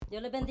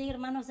Dios les bendiga,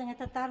 hermanos, en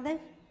esta tarde.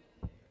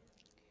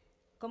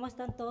 ¿Cómo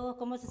están todos?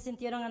 ¿Cómo se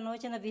sintieron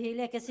anoche en la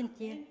vigilia? ¿Qué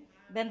sintieron?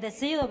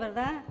 Bendecidos,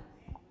 ¿verdad?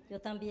 Yo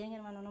también,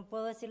 hermano, no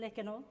puedo decirles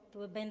que no.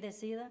 Estuve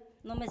bendecida.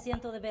 No me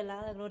siento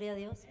desvelada, gloria a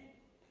Dios.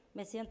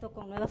 Me siento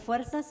con nuevas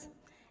fuerzas.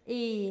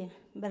 Y,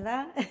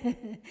 ¿verdad?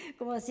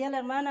 Como decía la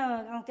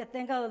hermana, aunque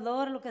tenga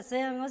dolor, lo que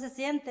sea, no se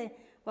siente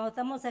cuando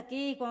estamos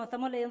aquí, cuando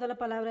estamos leyendo la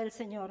palabra del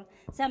Señor.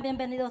 Sean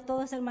bienvenidos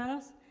todos,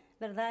 hermanos,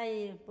 ¿verdad?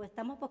 Y pues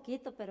estamos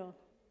poquito, pero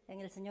en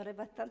el Señor es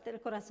bastante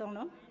el corazón,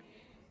 ¿no?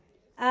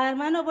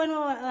 Hermano,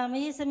 bueno, a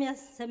mí se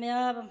me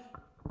ha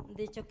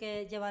dicho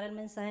que llevar el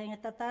mensaje en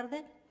esta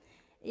tarde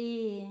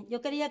y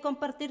yo quería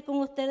compartir con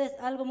ustedes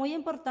algo muy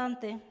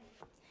importante.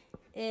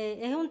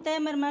 Es un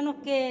tema, hermanos,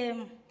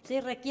 que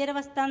sí requiere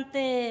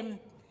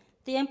bastante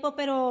tiempo,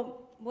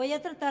 pero voy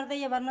a tratar de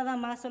llevar nada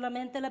más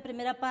solamente la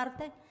primera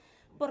parte,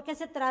 porque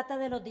se trata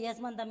de los 10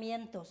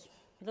 mandamientos.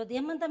 Los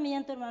 10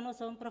 mandamientos, hermanos,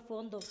 son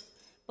profundos.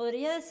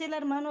 Podría decirle,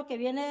 hermano, que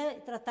viene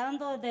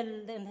tratando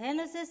del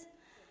Génesis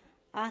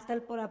hasta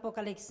el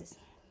Apocalipsis,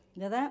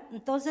 ¿verdad?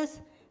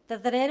 Entonces,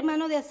 trataré,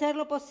 hermano, de hacer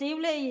lo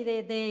posible y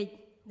de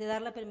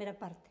dar la primera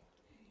parte.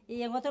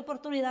 Y en otra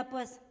oportunidad,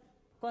 pues,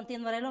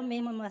 continuaré lo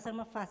mismo, me va a ser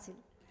más fácil.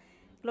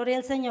 Gloria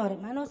al Señor,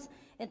 hermanos.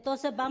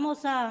 Entonces,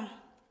 vamos a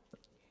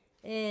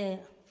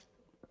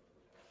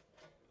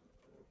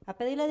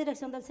pedir la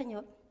dirección del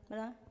Señor,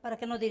 ¿verdad? Para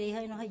que nos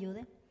dirija y nos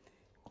ayude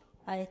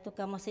a esto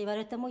que vamos a llevar.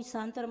 Este es muy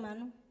santo,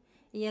 hermano,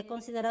 y he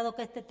considerado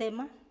que este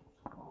tema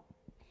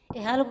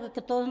es algo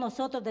que todos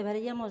nosotros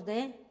deberíamos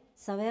de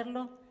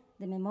saberlo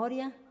de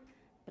memoria,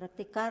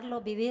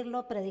 practicarlo,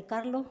 vivirlo,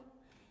 predicarlo.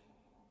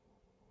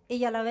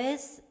 Y a la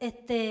vez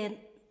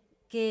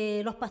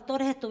que los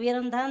pastores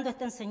estuvieran dando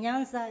esta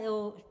enseñanza,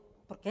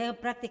 porque es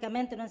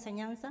prácticamente una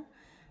enseñanza,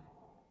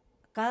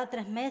 cada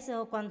 3 meses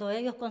o cuando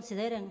ellos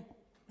consideren,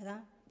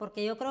 ¿verdad?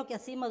 Porque yo creo que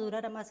así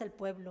madurará más el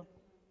pueblo,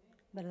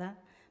 ¿verdad?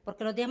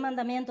 Porque los 10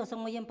 mandamientos son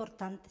muy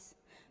importantes.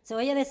 Se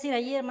oye decir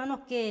allí, hermanos,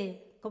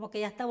 que como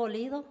que ya está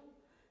abolido,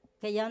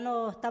 que ya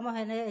no estamos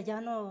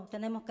ya no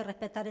tenemos que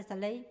respetar esa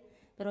ley,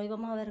 pero hoy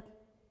vamos a ver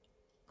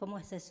cómo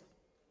es eso.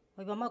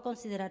 Hoy vamos a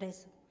considerar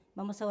eso.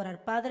 Vamos a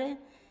orar. Padre,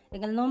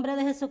 en el nombre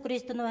de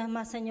Jesucristo, una vez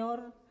más,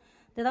 Señor,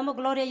 te damos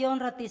gloria y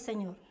honra a ti,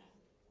 Señor.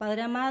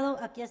 Padre amado,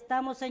 aquí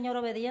estamos, Señor,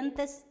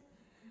 obedientes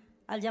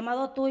al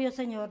llamado tuyo,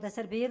 Señor, de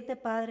servirte,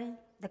 Padre,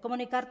 de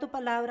comunicar tu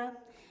palabra,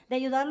 de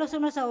ayudarlos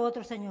unos a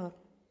otros, Señor.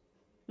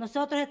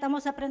 Nosotros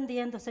estamos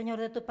aprendiendo, Señor,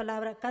 de tu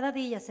palabra cada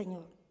día,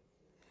 Señor.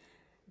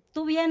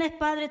 Tú vienes,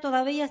 Padre,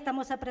 todavía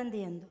estamos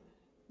aprendiendo.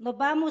 Nos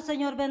vamos,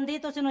 Señor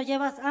bendito, si nos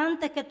llevas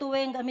antes que tú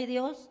vengas, mi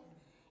Dios.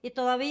 Y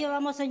todavía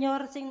vamos,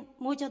 Señor, sin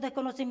muchos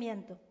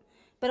desconocimientos.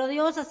 Pero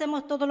Dios,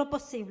 hacemos todo lo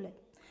posible.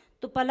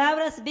 Tu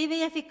palabra es viva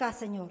y eficaz,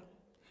 Señor.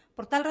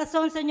 Por tal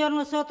razón, Señor,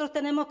 nosotros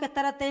tenemos que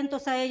estar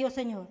atentos a ello,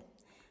 Señor.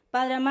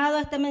 Padre amado,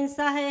 este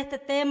mensaje, este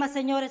tema,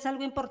 Señor, es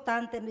algo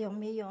importante, Dios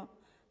mío.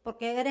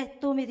 Porque eres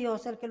tú, mi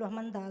Dios, el que lo has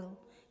mandado.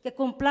 Que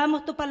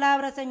cumplamos tu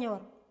palabra,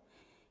 Señor.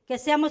 Que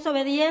seamos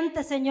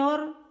obedientes,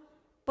 Señor,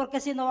 porque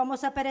si no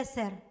vamos a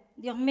perecer.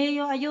 Dios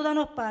mío,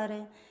 ayúdanos,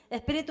 Padre.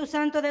 Espíritu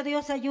Santo de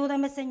Dios,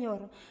 ayúdame,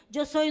 Señor.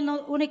 Yo soy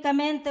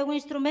únicamente un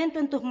instrumento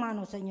en tus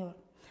manos, Señor.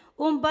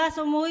 Un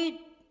vaso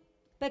muy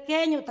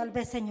pequeño, tal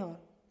vez, Señor.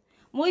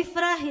 Muy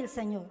frágil,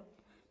 Señor.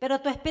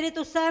 Pero tu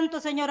Espíritu Santo,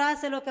 Señor,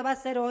 hace lo que va a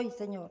hacer hoy,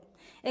 Señor.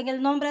 En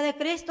el nombre de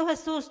Cristo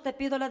Jesús te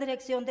pido la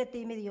dirección de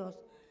ti, mi Dios.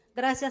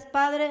 Gracias,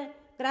 Padre.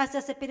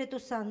 Gracias, Espíritu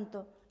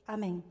Santo.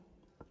 Amén.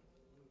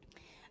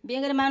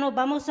 Bien, hermanos,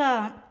 vamos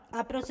a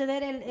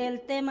proceder.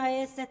 El tema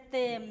es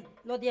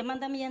los 10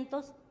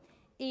 mandamientos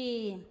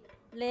y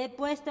le he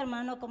puesto,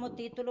 hermano, como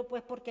título,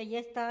 pues porque ya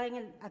está,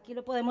 aquí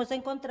lo podemos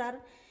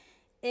encontrar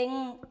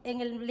en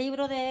el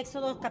libro de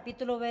Éxodo,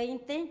 capítulo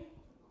 20,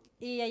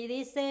 y ahí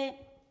dice,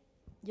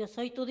 yo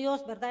soy tu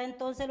Dios, ¿verdad?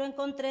 Entonces lo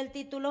encontré el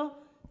título,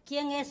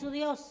 ¿quién es su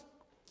Dios?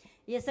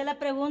 Y esa es la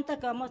pregunta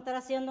que vamos a estar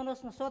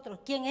haciéndonos nosotros,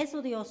 ¿quién es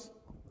su Dios?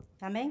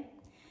 Amén.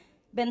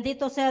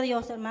 Bendito sea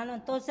Dios, hermano.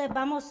 Entonces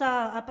vamos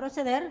a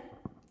proceder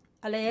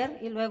a leer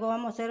y luego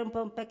vamos a hacer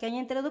una pequeña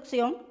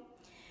introducción.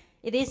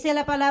 Y dice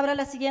la palabra de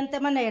la siguiente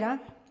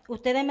manera.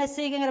 Ustedes me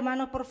siguen,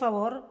 hermanos, por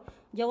favor.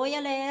 Yo voy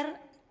a leer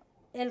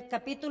el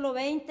capítulo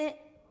 20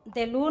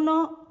 del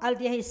 1 al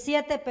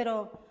 17,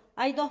 pero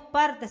hay 2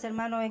 partes,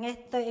 hermanos, en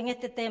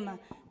este tema,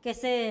 que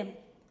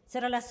se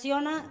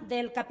relaciona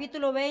del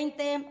capítulo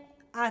 20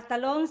 hasta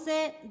el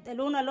 11,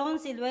 del 1 al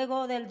 11 y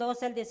luego del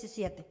 12 al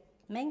 17.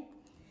 Amén.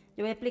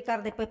 Yo voy a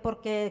explicar después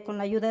por qué, con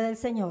la ayuda del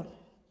Señor.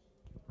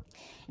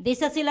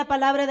 Dice así la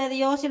palabra de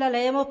Dios y la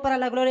leemos para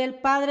la gloria del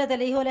Padre,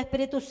 del Hijo y del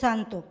Espíritu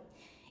Santo.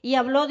 Y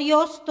habló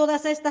Dios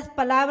todas estas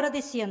palabras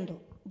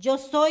diciendo, yo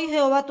soy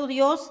Jehová tu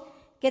Dios,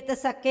 que te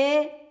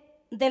saqué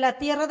de la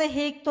tierra de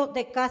Egipto,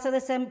 de casa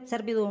de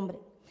servidumbre.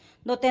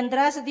 No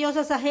tendrás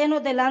dioses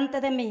ajenos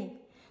delante de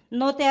mí.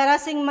 No te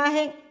harás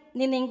imagen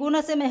ni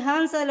ninguna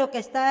semejanza de lo que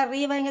está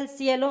arriba en el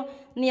cielo,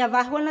 ni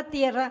abajo en la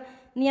tierra,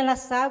 ni en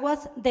las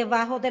aguas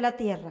debajo de la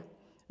tierra.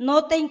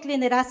 No te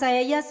inclinarás a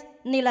ellas,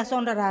 ni las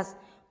honrarás,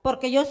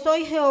 porque yo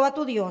soy Jehová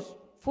tu Dios.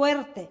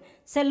 fuerte,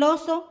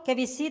 celoso, que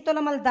visito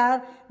la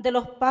maldad de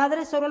los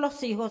padres sobre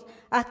los hijos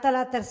hasta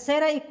la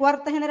tercera y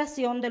cuarta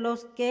generación de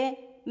los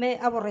que me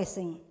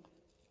aborrecen.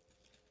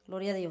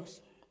 Gloria a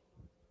Dios.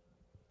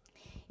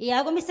 Y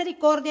hago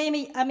misericordia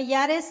a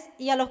millares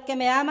y a los que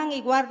me aman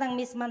y guardan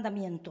mis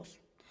mandamientos.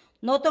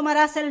 No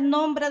tomarás el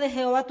nombre de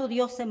Jehová tu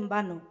Dios en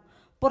vano,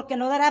 porque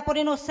no dará por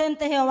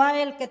inocente Jehová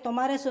el que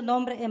tomare su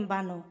nombre en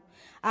vano.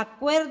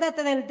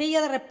 Acuérdate del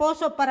día de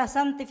reposo para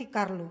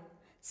santificarlo.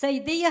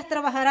 6 días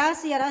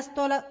trabajarás y harás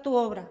toda tu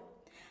obra,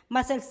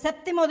 mas el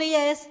séptimo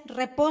día es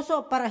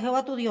reposo para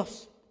Jehová tu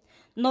Dios.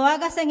 No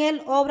hagas en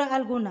él obra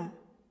alguna,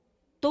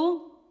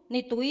 tú,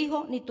 ni tu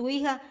hijo, ni tu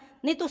hija,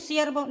 ni tu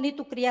siervo, ni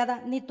tu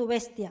criada, ni tu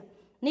bestia,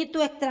 ni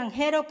tu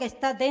extranjero que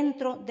está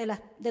dentro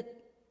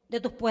de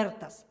tus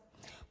puertas.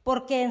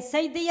 Porque en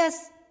 6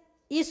 días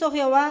hizo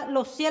Jehová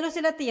los cielos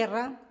y la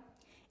tierra,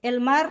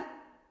 el mar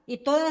y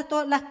todas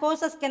las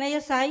cosas que en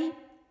ellos hay,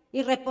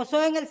 y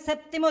reposó en el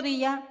séptimo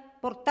día.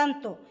 Por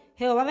tanto,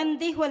 Jehová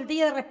bendijo el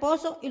día de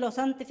reposo y lo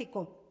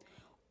santificó.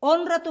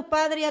 Honra a tu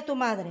padre y a tu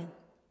madre,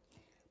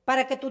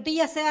 para que tus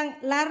días sean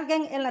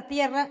larguen en la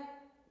tierra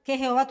que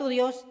Jehová tu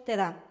Dios te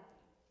da.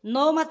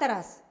 No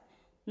matarás,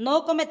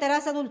 no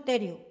cometerás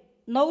adulterio,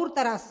 no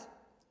hurtarás,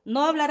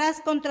 no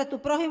hablarás contra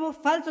tu prójimo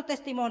falso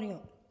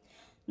testimonio,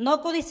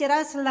 no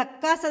codiciarás la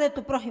casa de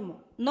tu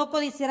prójimo, no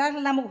codiciarás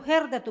la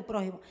mujer de tu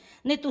prójimo,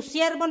 ni tu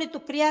siervo, ni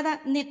tu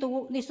criada, ni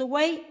su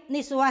buey,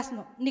 ni su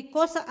asno, ni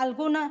cosa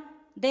alguna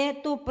de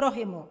tu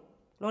prójimo.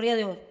 Gloria a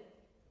Dios.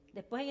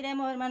 Después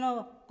iremos,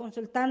 hermano,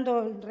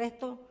 consultando el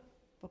resto,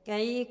 porque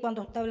ahí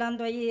cuando está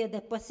hablando ahí,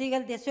 después sigue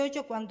el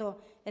 18,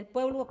 cuando el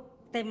pueblo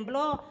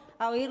tembló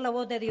a oír la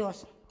voz de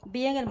Dios.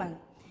 Bien, hermano.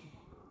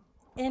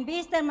 En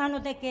vista,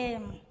 hermanos, de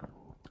que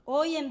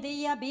hoy en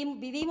día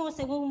vivimos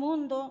en un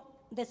mundo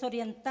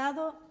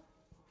desorientado,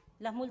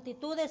 las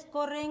multitudes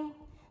corren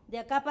de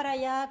acá para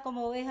allá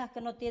como ovejas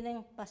que no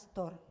tienen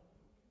pastor.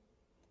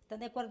 ¿Están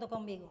de acuerdo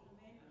conmigo?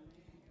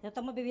 Lo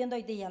estamos viviendo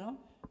hoy día, ¿no?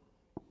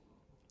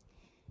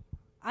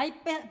 Hay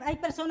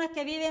personas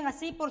que viven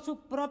así por su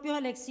propia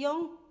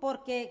elección,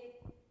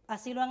 porque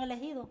así lo han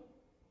elegido.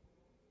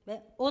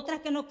 ¿Ve? Otras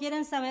que no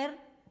quieren saber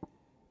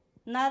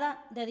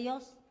nada de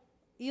Dios,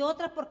 y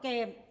otras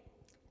porque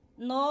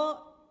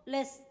no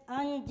les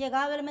han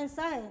llegado el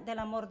mensaje del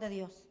amor de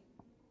Dios.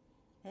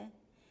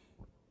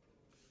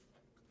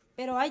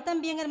 Pero hay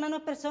también,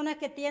 hermanos, personas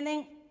que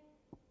tienen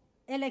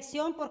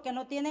elección porque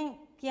no tienen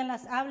quien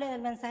las hable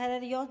del mensaje de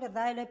Dios,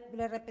 ¿verdad?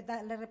 Le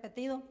he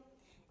repetido.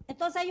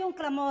 Entonces hay un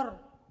clamor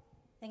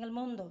en el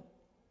mundo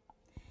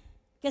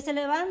que se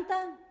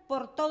levanta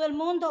por todo el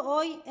mundo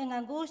hoy en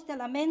angustia,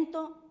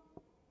 lamento,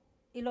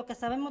 y lo que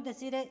sabemos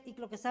decir y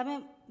lo que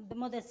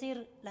sabemos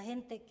decir la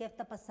gente, ¿qué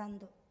está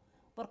pasando?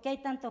 ¿Por qué hay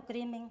tanto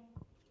crimen?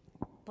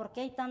 ¿Por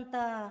qué hay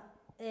tanta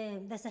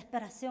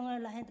desesperación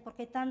en la gente? ¿Por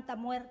qué hay tanta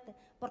muerte?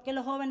 ¿Por qué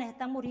los jóvenes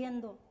están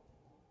muriendo?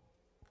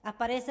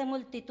 Aparecen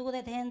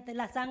multitudes de gente,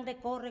 la sangre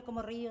corre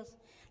como ríos.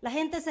 La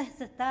gente se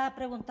está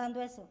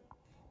preguntando eso.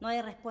 No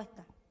hay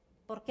respuesta.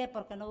 ¿Por qué?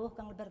 Porque no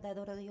buscan el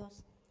verdadero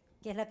Dios,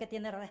 que es la que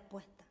tiene la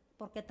respuesta.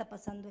 ¿Por qué está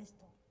pasando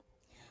esto?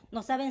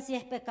 No saben si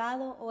es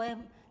pecado o es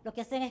lo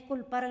que hacen es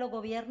culpar a los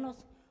gobiernos,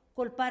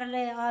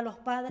 culparle a los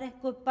padres,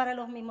 culpar a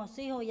los mismos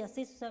hijos, y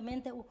así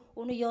sucesivamente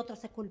uno y otro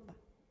se culpa.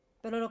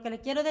 Pero lo que le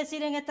quiero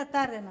decir en esta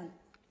tarde, hermano,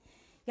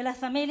 que las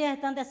familias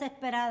están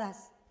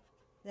desesperadas,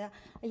 ¿ya?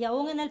 Y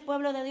aún en el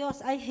pueblo de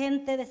Dios hay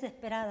gente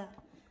desesperada.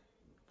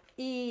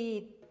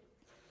 Y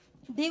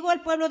digo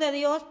el pueblo de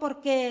Dios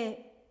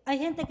porque hay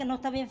gente que no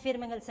está bien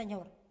firme en el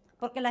Señor.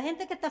 Porque la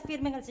gente que está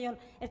firme en el Señor,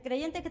 el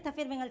creyente que está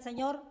firme en el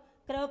Señor,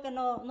 creo que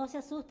no se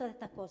asusta de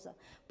estas cosas.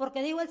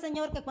 Porque dijo el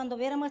Señor que cuando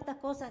viéramos estas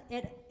cosas,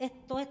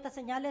 todas estas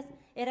señales,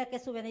 era que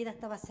su venida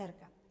estaba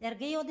cerca.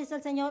 Erguíos, dice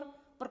el Señor,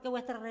 porque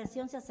vuestra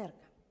redención se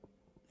acerca.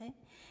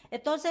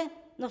 Entonces,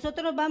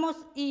 nosotros vamos,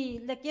 y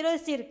le quiero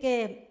decir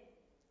que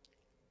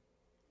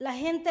la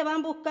gente va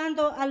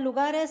buscando a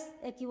lugares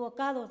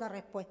equivocados la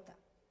respuesta.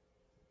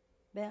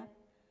 ¿Vean?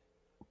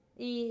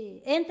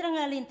 Y entran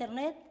al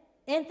internet,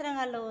 entran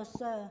a los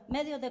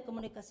medios de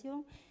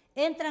comunicación,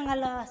 entran a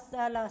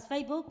las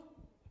Facebook,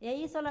 y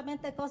ahí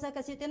solamente cosas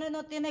que si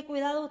no tiene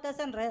cuidado, usted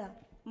se enreda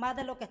más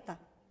de lo que está.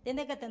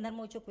 Tiene que tener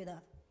mucho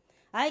cuidado.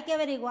 Hay que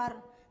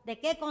averiguar de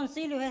qué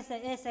concilio es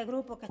ese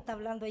grupo que está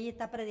hablando allí,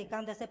 está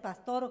predicando ese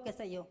pastor o qué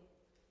sé yo.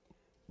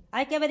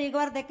 Hay que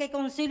averiguar de qué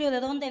concilio, de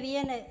dónde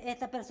viene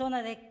esta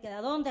persona, de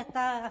dónde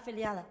está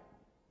afiliada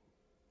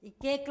y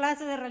qué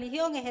clase de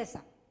religión es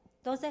esa.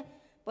 Entonces,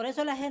 por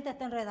eso la gente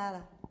está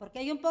enredada, porque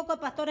hay un poco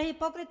de pastores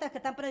hipócritas que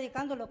están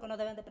predicando lo que no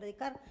deben de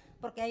predicar,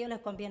 porque a ellos les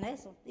conviene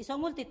eso. Y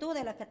son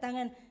multitudes las que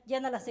están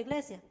llenas las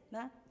iglesias,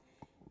 ¿verdad?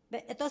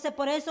 Entonces,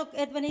 por eso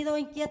he venido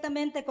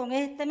inquietamente con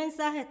este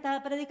mensaje,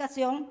 esta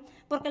predicación,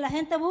 porque la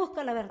gente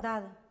busca la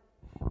verdad.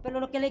 Pero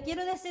lo que le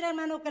quiero decir,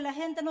 hermano, que la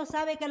gente no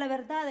sabe que la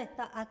verdad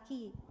está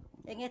aquí,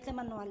 en este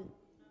manual.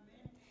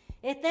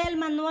 Este es el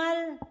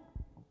manual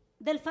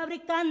del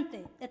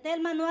fabricante, este es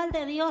el manual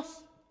de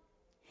Dios.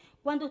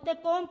 Cuando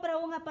usted compra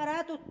un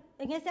aparato,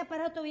 en ese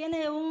aparato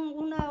viene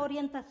una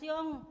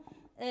orientación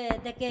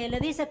de que le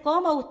dice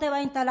cómo usted va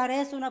a instalar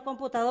eso, una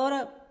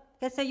computadora,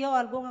 qué sé yo,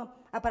 algún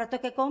aparato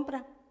que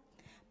compra.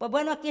 Pues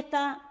bueno, aquí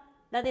está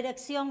la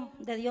dirección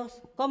de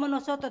Dios, cómo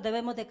nosotros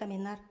debemos de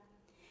caminar.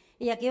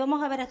 Y aquí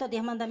vamos a ver estos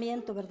 10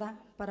 mandamientos, ¿verdad?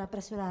 Para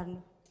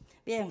apresurarnos.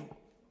 Bien.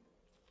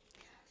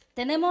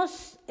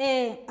 Tenemos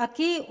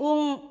aquí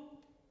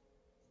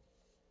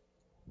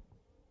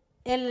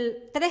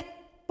tres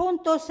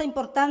puntos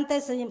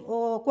importantes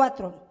o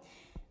 4.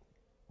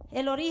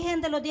 El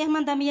origen de los 10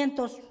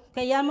 mandamientos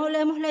que ya lo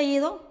hemos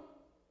leído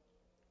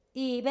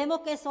y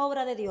vemos que es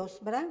obra de Dios,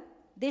 ¿verdad?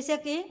 Dice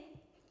aquí,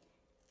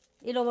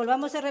 y lo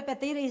volvamos a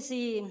repetir, y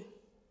si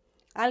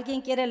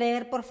alguien quiere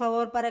leer, por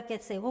favor, para que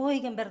se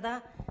oigan,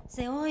 ¿verdad?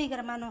 Se oiga,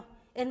 hermano,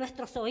 en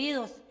nuestros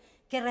oídos,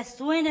 que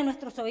resuene en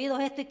nuestros oídos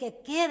esto y que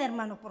quede,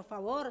 hermano, por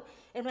favor,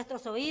 en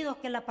nuestros oídos,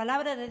 que la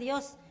palabra de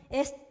Dios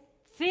es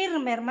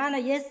firme, hermana,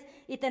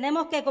 y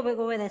tenemos que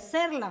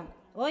obedecerla.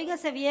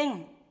 Óigase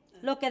bien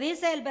lo que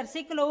dice el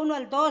versículo 1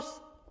 al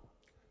 2,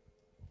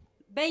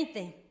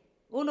 20,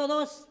 1,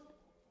 2.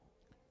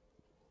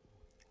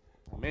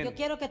 Amén. Yo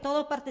quiero que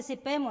todos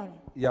participemos.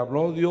 Y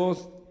habló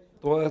Dios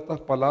todas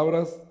estas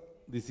palabras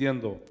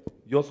diciendo: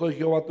 yo soy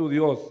Jehová tu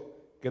Dios,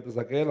 que te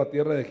saqué de la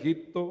tierra de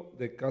Egipto,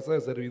 de casa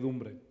de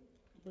servidumbre.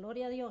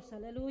 Gloria a Dios,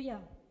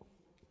 aleluya.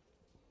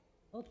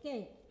 Ok,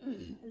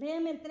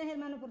 léeme el 3,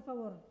 hermano, por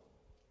favor.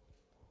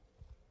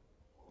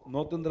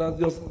 No tendrás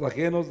dioses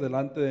ajenos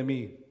delante de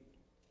mí.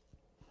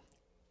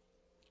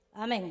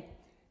 Amén.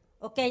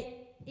 Ok,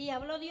 y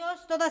habló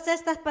Dios todas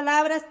estas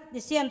palabras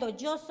diciendo: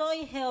 yo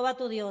soy Jehová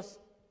tu Dios.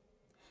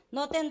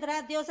 No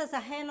tendrás dioses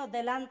ajenos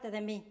delante de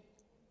mí.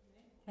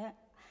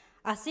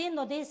 Así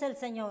nos dice el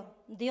Señor,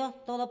 Dios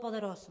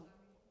Todopoderoso.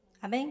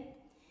 Amén.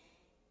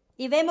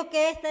 Y vemos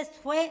que esta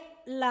fue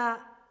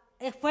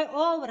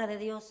obra de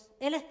Dios.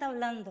 Él está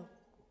hablando.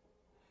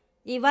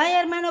 Y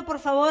vaya, hermano, por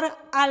favor,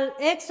 al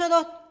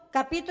Éxodo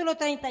capítulo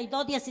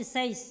 32,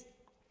 16.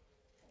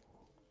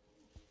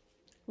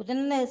 Usted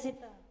no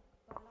necesita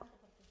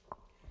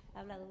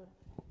habla duro.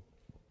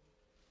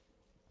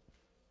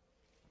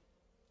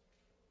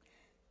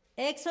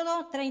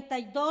 Éxodo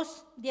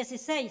 32,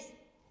 16.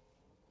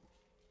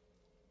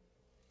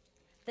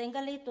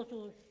 Tenga listo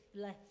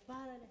la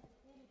espada.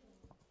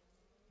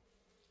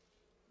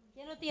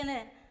 ¿Quién lo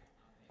tiene?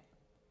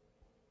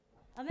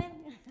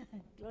 Amén.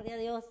 Gloria a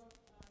Dios.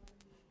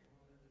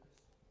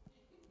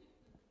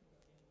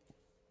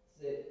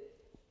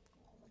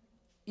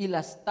 Y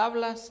las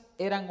tablas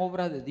eran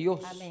obra de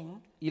Dios.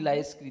 Amén. Y la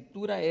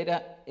escritura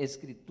era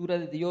escritura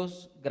de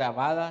Dios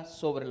grabada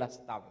sobre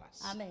las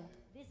tablas. Amén.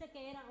 Dice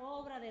que era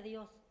obra de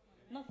Dios.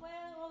 No fue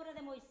obra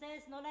de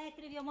Moisés, no la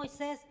escribió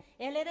Moisés.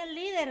 Él era el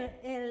líder,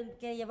 el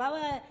que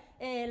llevaba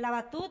la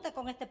batuta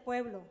con este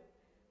pueblo.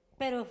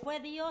 Pero fue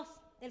Dios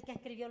el que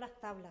escribió las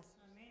tablas.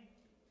 Amén.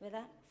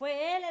 ¿Verdad?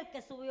 Fue él el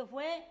que subió,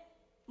 fue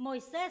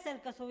Moisés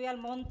el que subió al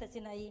monte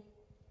Sinaí.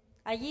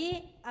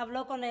 Allí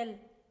habló con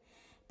él.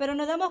 Pero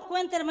nos damos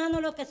cuenta,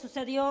 hermano, lo que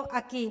sucedió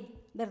aquí,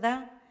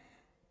 ¿verdad?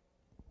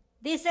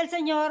 Dice el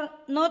Señor: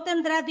 no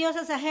tendrás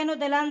dioses ajenos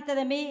delante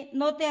de mí,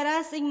 no te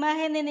harás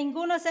imagen ni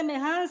ninguna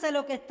semejanza de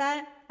lo que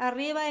está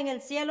arriba en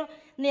el cielo,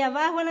 ni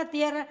abajo en la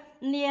tierra,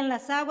 ni en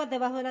las aguas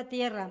debajo de la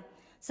tierra.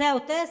 O sea,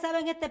 ustedes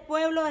saben, este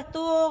pueblo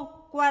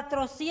estuvo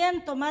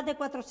más de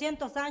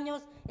 400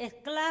 años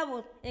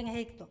esclavos en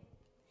Egipto.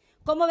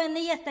 ¿Cómo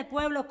venía este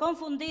pueblo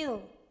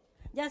confundido?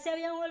 Ya se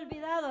habían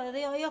olvidado de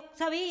Dios. Ellos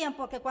sabían,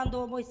 porque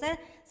cuando Moisés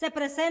se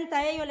presenta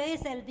a ellos, le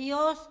dice: el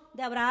Dios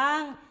de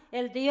Abraham,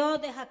 el Dios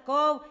de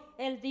Jacob,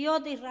 el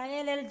Dios de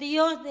Israel, el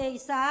Dios de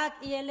Isaac.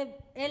 Y él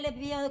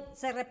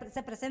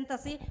se presenta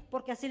así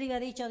porque así le había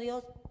dicho a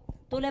Dios: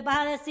 tú les vas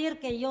a decir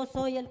que yo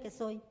soy el que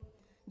soy.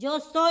 Yo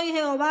soy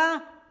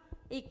Jehová,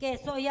 y que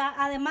soy,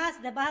 además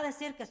les vas a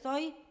decir que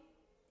soy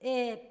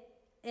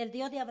el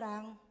Dios de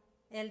Abraham,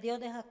 el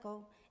Dios de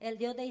Jacob, el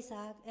Dios de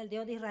Isaac, el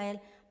Dios de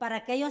Israel,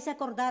 para que ellos se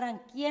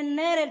acordaran quién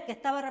era el que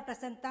estaba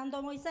representando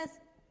a Moisés.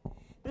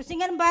 Pero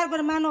sin embargo,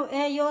 hermano,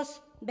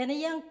 ellos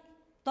venían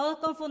todos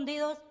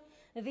confundidos,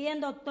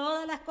 viendo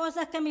todas las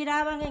cosas que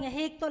miraban en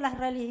Egipto, las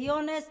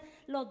religiones,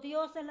 los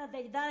dioses, las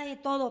deidades y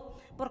todo.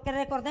 Porque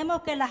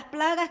recordemos que las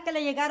plagas que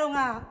le llegaron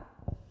a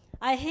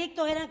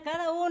Egipto,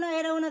 cada una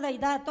era una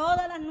deidad.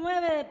 Todas las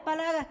 9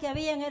 plagas que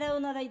habían era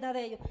una deidad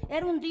de ellos.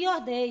 Era un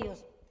dios de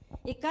ellos.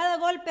 Y cada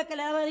golpe que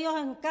le daba Dios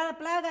en cada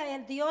plaga,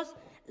 el Dios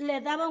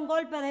le daba un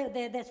golpe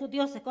de sus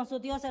dioses. Con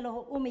sus dioses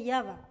los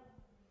humillaba.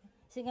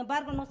 Sin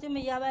embargo, no se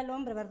humillaba el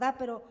hombre, ¿verdad?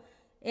 Pero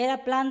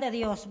era plan de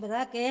Dios,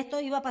 ¿verdad? Que esto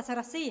iba a pasar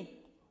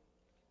así.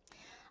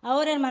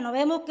 Ahora, hermano,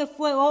 vemos que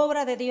fue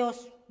obra de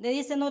Dios. Le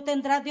dice: no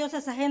tendrás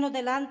dioses ajenos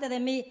delante de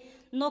mí.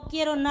 No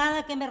quiero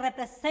nada que me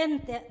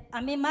represente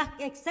a mí más,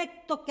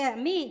 excepto que a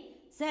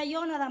mí sea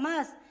yo nada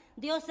más.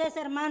 Dios es,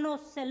 hermano,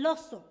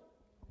 celoso.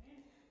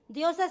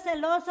 Dios es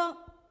celoso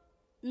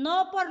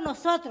no por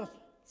nosotros,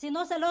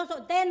 sino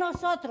celoso de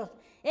nosotros.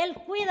 Él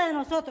cuida de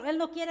nosotros. Él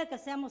no quiere que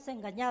seamos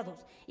engañados.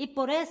 Y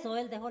por eso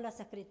Él dejó las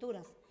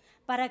Escrituras,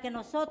 para que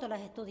nosotros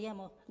las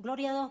estudiemos.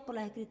 Gloria a Dios por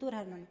las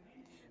Escrituras, hermano.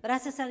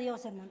 Gracias a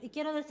Dios, hermano. Y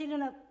quiero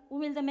decirle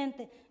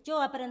humildemente,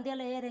 yo aprendí a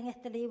leer en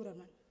este libro,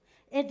 hermano.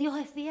 Dios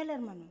es fiel,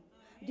 hermano.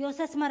 Dios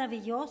es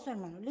maravilloso,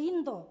 hermano,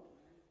 lindo.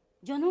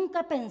 Yo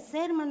nunca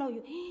pensé, hermano,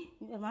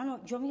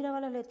 yo miraba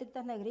las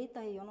letritas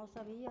negritas y yo no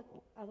sabía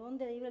a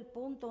dónde iba el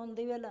punto,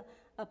 dónde iba la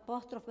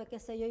apóstrofe, qué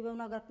sé yo, iba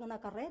una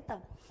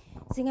carreta.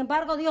 Sin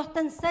embargo, Dios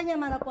te enseña,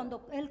 hermano,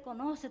 cuando Él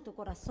conoce tu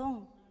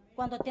corazón,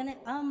 cuando tienes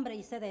hambre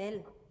y sed de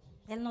Él.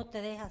 Él no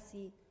te deja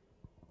así.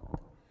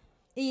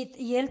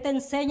 Y Él te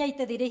enseña y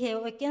te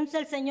dirige. ¿Quién es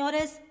el Señor?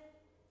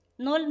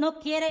 No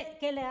quiere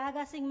que le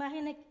hagas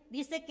imágenes,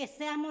 dice que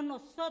seamos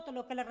nosotros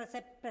los que le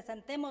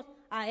representemos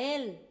a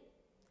Él.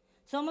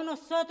 Somos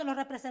nosotros los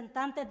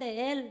representantes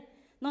de Él.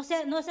 No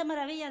se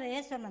maravilla de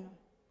eso, hermano.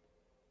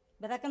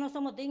 ¿Verdad que no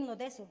somos dignos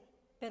de eso?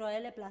 Pero a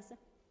Él le place.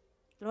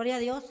 Gloria a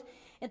Dios.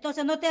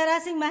 Entonces no te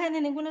harás imagen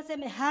ni ninguna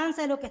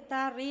semejanza de lo que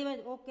está arriba.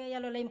 Ok, ya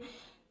lo leímos.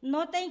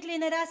 No te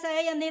inclinarás a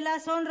ella ni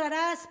las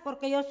honrarás,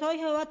 porque yo soy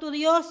Jehová tu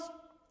Dios,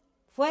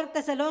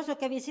 fuerte, celoso,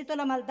 que visito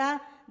la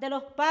maldad de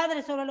los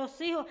padres sobre los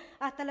hijos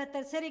hasta la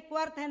tercera y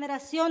cuarta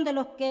generación de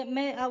los que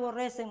me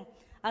aborrecen.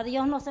 A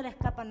Dios no se le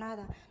escapa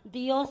nada.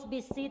 Dios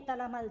visita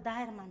la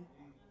maldad, hermano.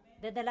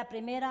 Desde la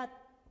primera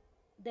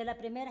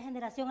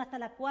generación hasta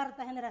la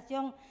cuarta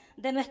generación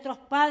de nuestros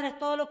padres,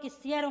 todo lo que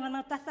hicieron,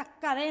 hermano, todas esas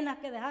cadenas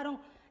que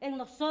dejaron en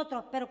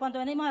nosotros. Pero cuando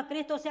venimos a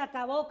Cristo se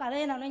acabó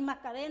cadena, no hay más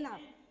cadena.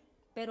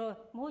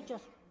 Pero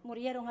muchos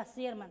murieron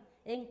así, hermano,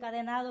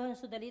 encadenados en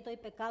sus delitos y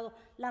pecados,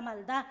 la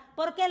maldad.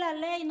 Porque la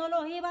ley no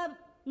los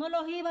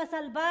iba a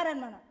salvar,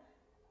 hermano.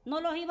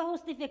 No los iba a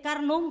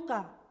justificar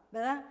nunca,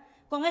 ¿verdad?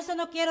 Con eso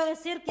no quiero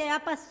decir que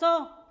ya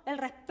pasó el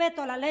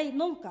respeto a la ley,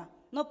 nunca.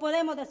 No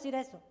podemos decir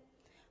eso.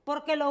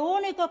 Porque lo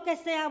único que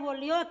se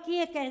abolió aquí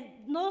es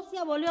que no se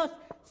abolió,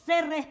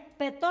 se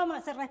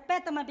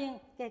respeta más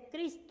bien que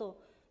Cristo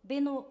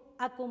vino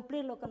a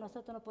cumplir lo que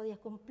nosotros no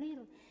podíamos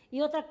cumplir.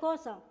 Y otra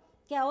cosa,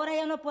 que ahora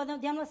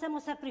ya no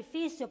hacemos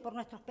sacrificio por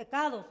nuestros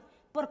pecados,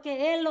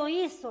 porque Él lo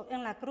hizo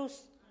en la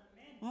cruz.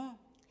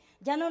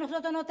 Ya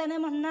nosotros no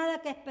tenemos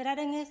nada que esperar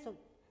en eso.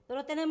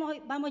 Pero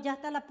ya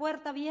está la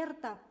puerta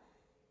abierta,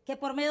 que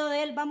por medio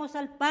de Él vamos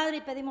al Padre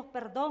y pedimos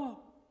perdón.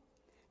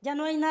 Ya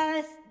no hay nada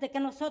de que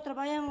nosotros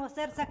vayamos a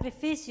hacer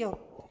sacrificio.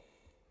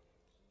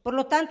 Por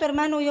lo tanto,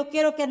 hermano, yo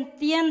quiero que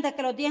entienda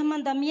que los 10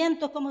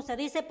 mandamientos, como se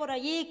dice por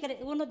allí,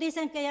 que unos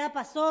dicen que ya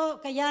pasó,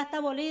 que ya está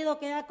abolido,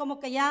 que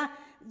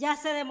ya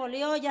se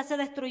demolió, ya se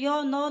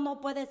destruyó.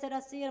 No puede ser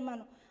así,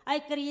 hermano.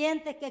 Hay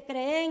creyentes que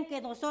creen que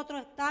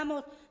nosotros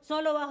estamos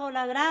solo bajo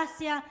la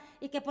gracia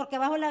y que porque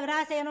bajo la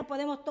gracia ya no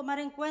podemos tomar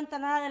en cuenta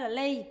nada de la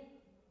ley.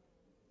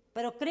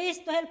 Pero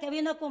Cristo es el que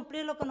vino a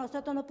cumplir lo que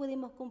nosotros no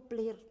pudimos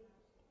cumplir.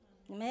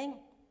 Amén.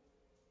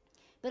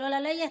 Pero la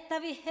ley está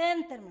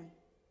vigente, hermano.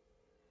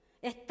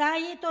 Está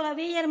ahí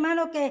todavía,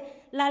 hermano,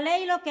 que la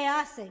ley lo que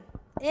hace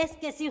es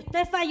que si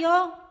usted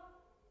falló,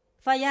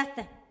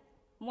 fallaste,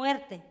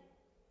 muerte,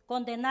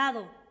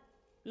 condenado,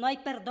 no hay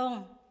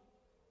perdón.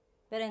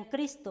 Pero en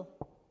Cristo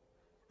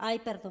hay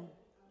perdón.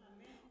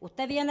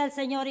 Usted viene al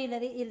Señor y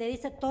le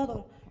dice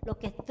todo lo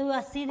que tú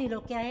has sido y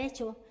lo que ha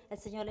hecho, el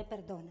Señor le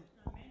perdona.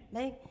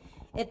 ¿Ven?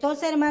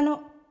 Entonces,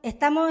 hermano,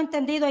 estamos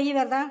entendidos allí,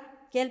 ¿verdad?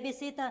 Que Él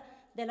visita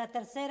de la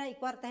tercera y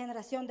cuarta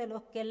generación de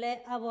los que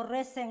le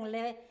aborrecen,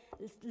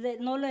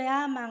 no le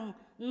aman,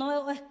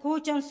 no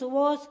escuchan su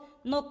voz,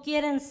 no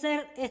quieren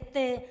ser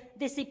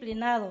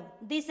disciplinados.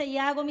 Dice, y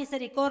hago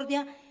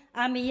misericordia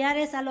a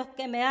millares a los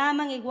que me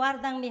aman y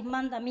guardan mis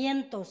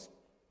mandamientos.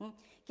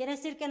 Quiere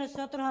decir que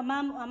nosotros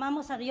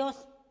amamos a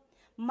Dios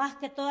más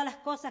que todas las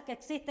cosas que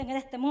existen en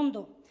este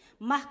mundo,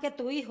 más que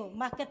tu hijo,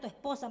 más que tu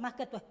esposa, más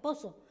que tu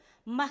esposo,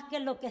 más que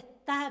lo que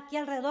está aquí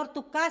alrededor,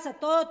 tu casa,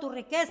 toda tu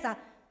riqueza.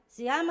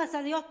 Si amas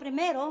a Dios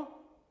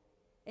primero,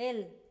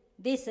 Él,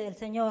 dice el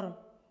Señor,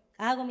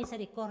 hago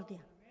misericordia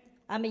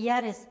a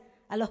millares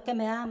a los que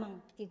me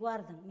aman y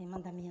guardan mis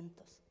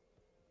mandamientos.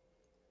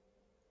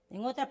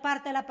 En otra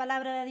parte de la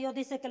palabra de Dios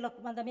dice que los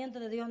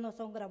mandamientos de Dios no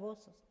son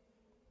gravosos.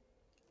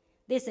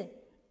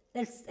 Dice,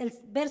 el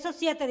verso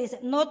 7 dice,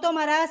 no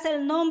tomarás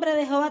el nombre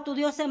de Jehová tu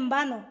Dios en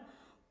vano,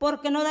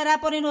 porque no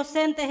dará por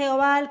inocente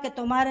Jehová el que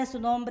tomare su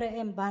nombre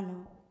en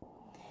vano.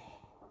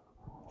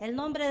 El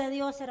nombre de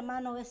Dios,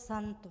 hermano, es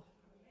santo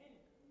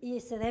y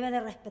se debe de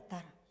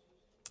respetar.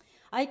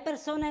 Hay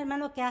personas,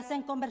 hermano, que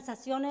hacen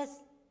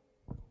conversaciones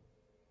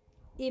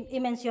y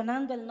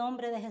mencionando el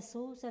nombre de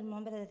Jesús, el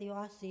nombre de Dios,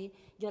 así.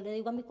 Yo le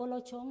digo a mi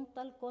colochón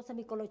tal cosa,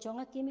 mi colochón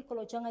aquí, mi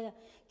colochón allá,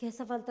 que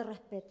esa falta de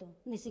respeto.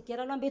 Ni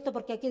siquiera lo han visto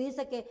porque aquí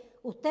dice que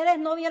ustedes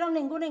no vieron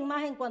ninguna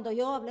imagen cuando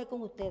yo hablé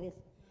con ustedes.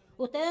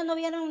 Ustedes no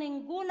vieron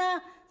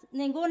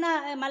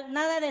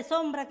nada de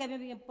sombra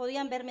que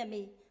podían verme a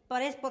mí.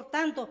 Por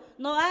tanto,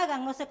 no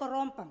hagan, no se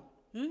corrompan.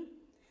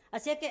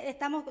 Así que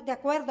estamos de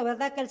acuerdo,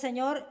 ¿verdad? Que el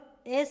Señor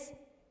es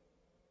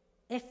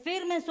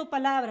firme en su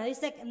palabra.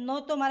 Dice que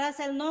no tomarás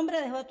el nombre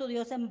de Jehová tu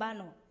Dios en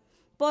vano,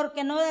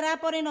 porque no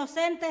dará por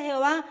inocente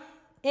Jehová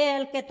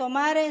el que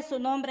tomare su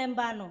nombre en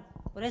vano.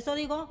 Por eso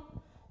digo,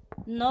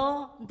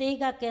 no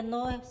diga que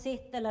no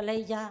existe la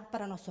ley ya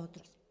para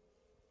nosotros,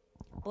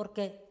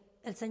 porque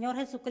el Señor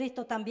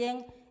Jesucristo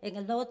también en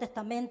el Nuevo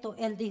Testamento,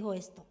 Él dijo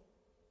esto.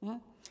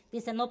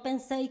 Dice, no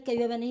penséis que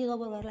yo he venido a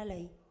abrogar la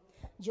ley,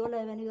 yo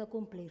la he venido a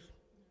cumplir.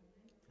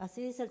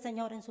 Así dice el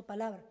Señor en su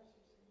palabra.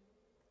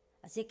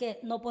 Así que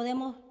no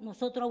podemos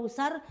nosotros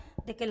abusar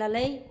de que la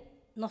ley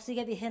no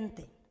sigue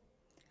vigente.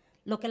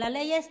 Lo que la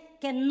ley es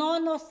que no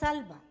nos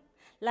salva.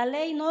 La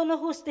ley no nos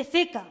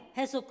justifica,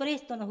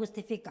 Jesucristo nos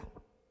justifica.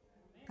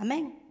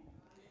 Amén.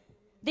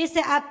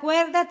 Dice,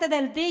 acuérdate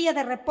del día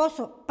de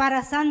reposo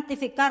para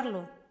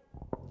santificarlo.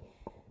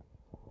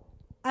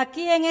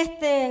 Aquí en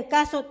este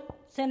caso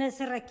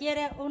se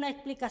requiere una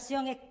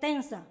explicación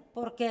extensa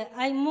porque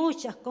hay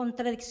muchas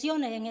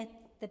contradicciones en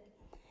este.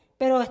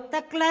 Pero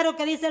está claro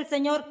que dice el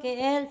Señor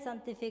que Él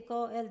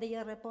santificó el día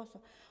de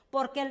reposo.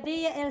 Porque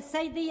el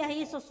 6 días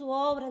hizo su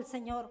obra el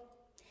Señor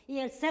y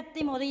el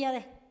 7º día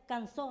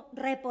descansó,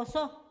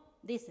 reposó,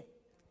 dice.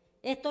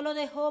 Esto lo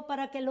dejó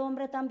para que el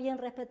hombre también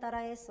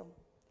respetara eso.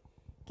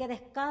 Que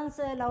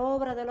descanse de la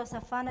obra, de los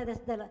afanes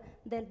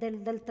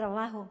del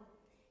trabajo.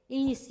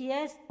 Y si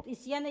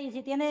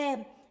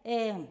tiene,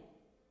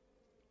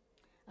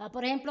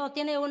 por ejemplo,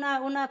 tiene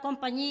una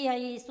compañía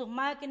y sus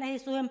máquinas y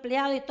sus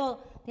empleados y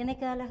todo, tiene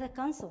que darles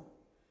descanso.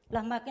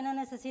 Las máquinas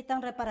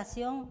necesitan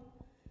reparación,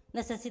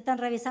 necesitan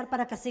revisar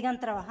para que sigan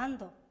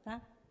trabajando,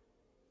 ¿verdad?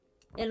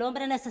 El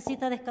hombre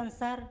necesita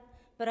descansar,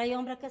 pero hay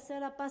hombres que se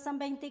la pasan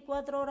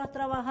 24 horas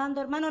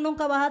trabajando. Hermano,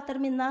 nunca vas a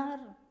terminar.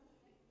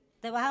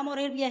 Te vas a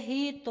morir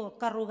viejito,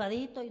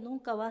 carrugadito y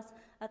nunca vas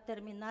a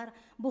terminar.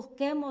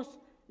 Busquemos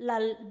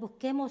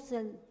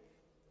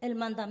el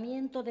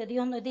mandamiento de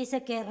Dios. Nos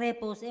dice que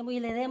reposemos y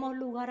le demos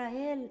lugar a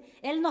Él.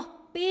 Él nos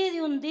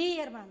pide un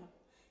día, hermano,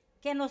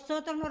 que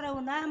nosotros nos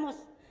reunamos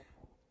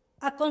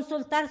a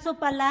consultar su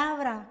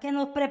palabra, que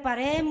nos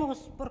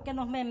preparemos porque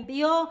nos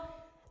envió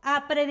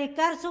a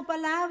predicar su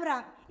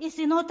palabra. Y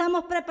si no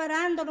estamos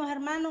preparándonos,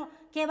 hermanos,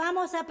 que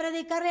vamos a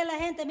predicarle a la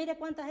gente. Mire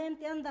cuánta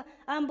gente anda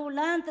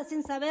ambulante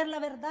sin saber la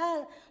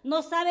verdad.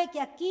 No sabe que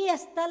aquí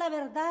está la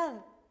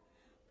verdad.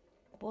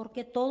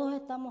 Porque todos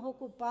estamos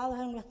ocupados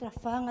en nuestro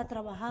afán, ha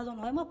trabajado.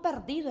 Nos hemos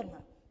perdido,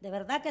 hermano. De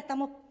verdad que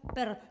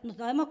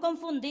nos hemos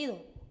confundido.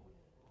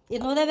 Y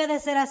no debe de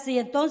ser así.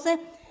 Entonces,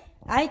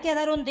 hay que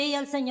dar un día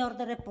al Señor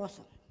de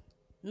reposo.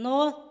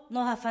 No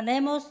nos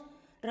afanemos.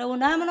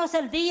 Reunámonos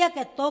el día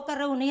que toca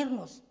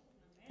reunirnos.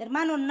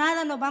 Hermano,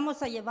 nada nos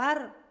vamos a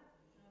llevar.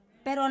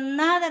 Pero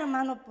nada,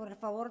 hermano, por el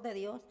favor de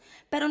Dios.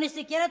 Pero ni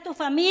siquiera tu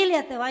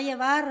familia te va a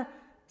llevar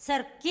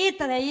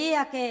cerquita de allí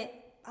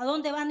a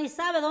dónde vas, ni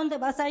sabe dónde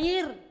vas a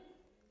ir.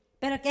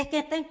 Pero el que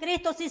está en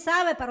Cristo sí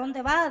sabe para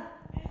dónde va.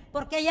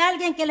 Porque hay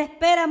alguien que le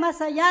espera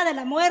más allá de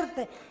la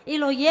muerte y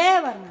lo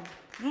lleva,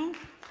 hermano.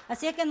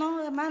 Así es que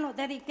no, hermano,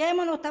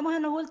 dediquémonos, estamos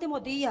en los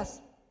últimos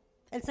días.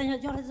 El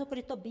Señor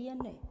Jesucristo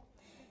viene.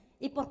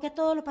 ¿Y por qué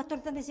todos los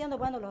pastores están diciendo?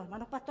 Bueno, los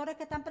hermanos pastores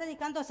que están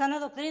predicando sana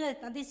doctrina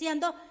están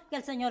diciendo que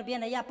el Señor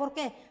viene ya. ¿Por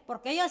qué?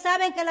 Porque ellos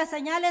saben que las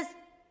señales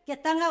que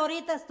están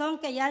ahorita son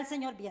que ya el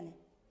Señor viene.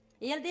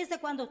 Y Él dice,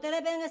 cuando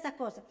ustedes ven esas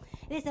cosas,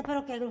 dice,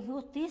 pero que la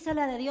injusticia es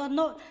la de Dios.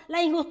 No,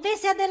 la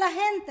injusticia es de la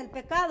gente, el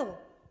pecado,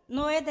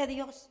 no es de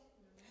Dios.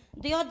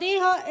 Dios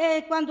dijo,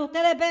 cuando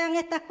ustedes vean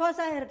estas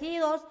cosas,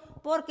 erguidos,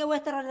 porque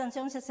vuestra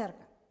redención se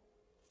acerca.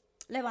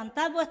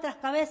 Levantad vuestras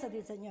cabezas,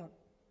 dice el Señor.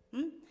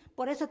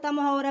 Por eso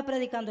estamos ahora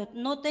predicando.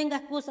 No tenga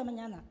excusa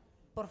mañana,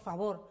 por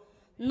favor.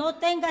 No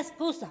tenga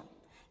excusa.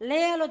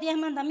 Lea los 10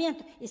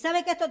 mandamientos. Y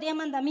sabe que estos 10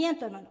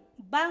 mandamientos, hermano,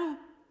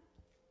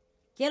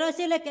 quiero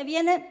decirle que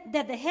viene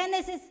desde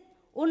Génesis,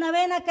 una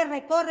vena que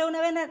recorre, una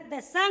vena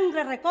de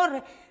sangre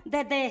recorre,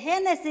 desde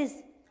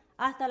Génesis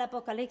hasta el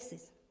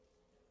Apocalipsis.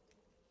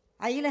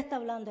 Ahí le está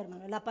hablando,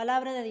 hermano, la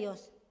palabra de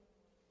Dios.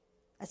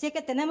 Así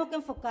que tenemos que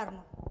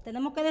enfocarnos,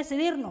 tenemos que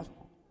decidirnos.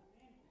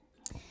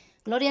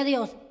 Gloria a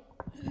Dios.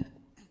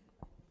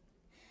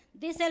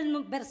 Dice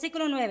el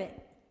versículo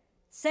 9,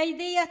 6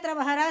 días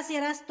trabajarás y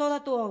harás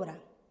toda tu obra.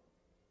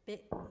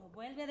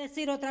 Vuelve a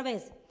decir otra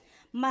vez,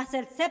 mas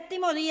el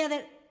 7º día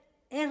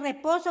es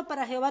reposo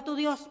para Jehová tu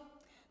Dios.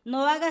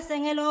 No hagas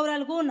en él obra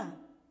alguna,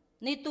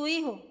 ni tu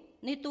hijo,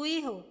 ni tu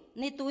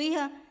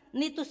hija,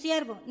 ni tu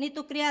siervo, ni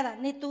tu criada,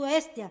 ni tu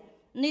bestia,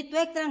 ni tu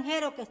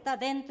extranjero que está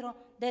dentro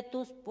de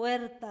tus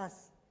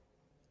puertas.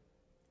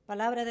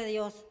 Palabra de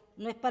Dios,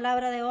 no es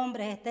palabra de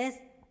hombres, este es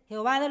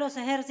Jehová de los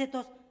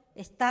ejércitos.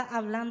 Está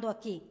hablando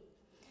aquí.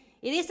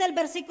 Y dice el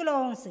versículo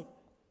 11,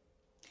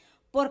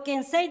 porque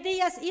en 6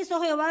 días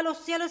hizo Jehová los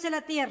cielos y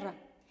la tierra,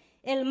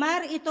 el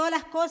mar y todas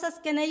las cosas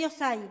que en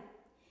ellos hay,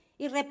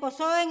 y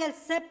reposó en el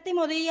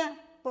 7º día.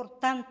 Por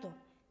tanto,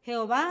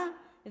 Jehová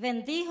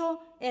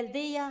bendijo el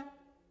día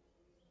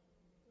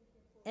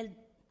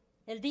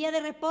de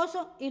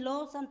reposo y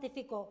lo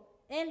santificó.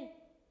 Él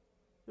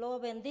lo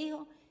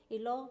bendijo y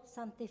lo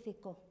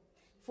santificó.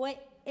 Fue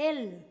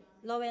Él,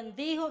 lo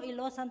bendijo y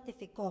lo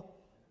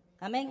santificó.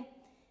 Amén.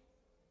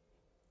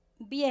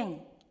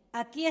 Bien,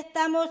 aquí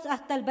estamos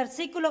hasta el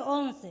versículo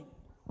 11.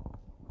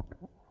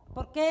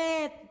 ¿Por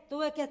qué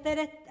tuve que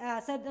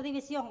hacer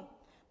división?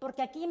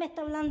 Porque aquí me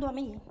está hablando a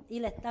mí y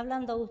le está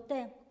hablando a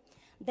usted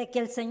de que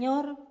el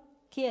Señor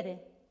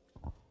quiere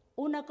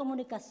una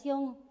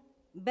comunicación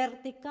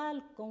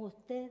vertical con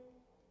usted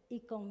y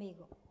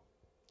conmigo.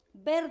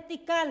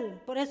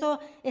 Vertical, por eso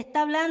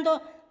está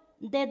hablando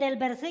desde el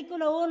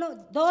versículo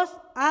 1, 2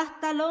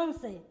 hasta el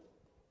 11.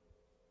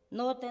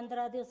 No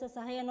tendrás dioses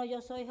ajenos,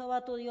 yo soy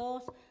Jehová tu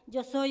Dios,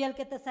 yo soy el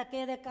que te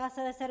saqué de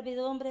casa de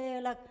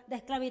servidumbre, de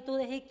esclavitud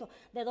de Egipto.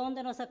 ¿De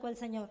dónde nos sacó el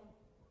Señor?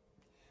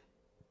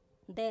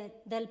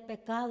 Del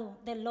pecado,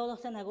 del lodo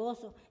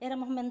cenagoso.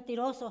 Éramos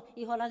mentirosos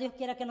y ojalá Dios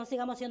quiera que no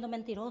sigamos siendo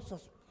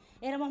mentirosos.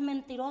 Éramos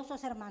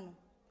mentirosos, hermano.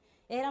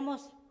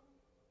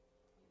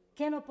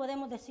 ¿Qué nos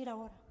podemos decir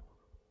ahora?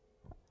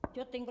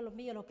 Yo tengo lo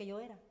mío, lo que yo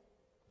era.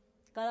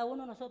 Cada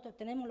uno de nosotros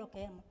tenemos lo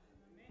que hemos.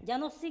 Ya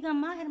no sigan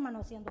más,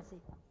 hermanos, siendo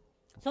así.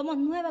 Somos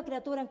nueva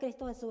criatura en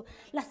Cristo Jesús.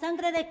 La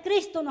sangre de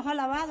Cristo nos ha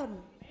lavado,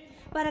 hermano,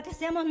 para que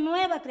seamos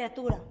nueva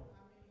criatura.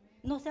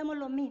 No seamos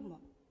lo mismo.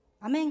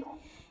 Amén.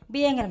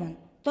 Bien, hermano.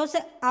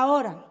 Entonces,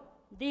 ahora,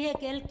 dije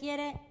que Él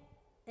quiere,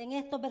 en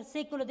estos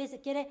versículos,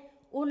 dice, quiere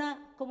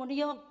una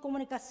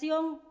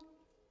comunicación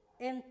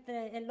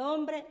entre el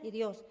hombre y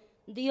Dios.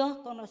 Dios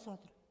con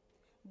nosotros.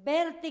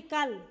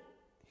 Vertical.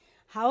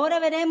 Ahora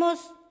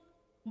veremos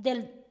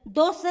del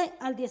 12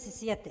 al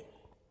 17.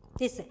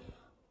 Dice,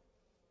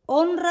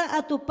 honra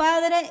a tu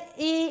padre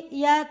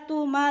y a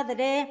tu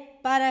madre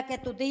para que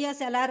tus días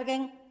se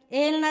alarguen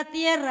en la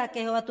tierra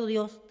que Jehová tu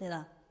Dios te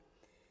da.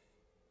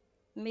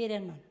 Mire,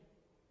 hermano,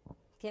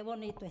 qué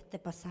bonito este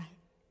pasaje.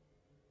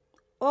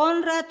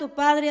 Honra a tu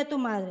padre y a tu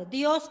madre.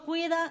 Dios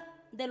cuida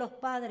de los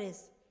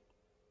padres.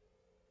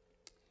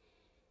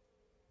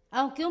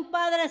 Aunque un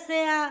padre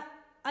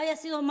haya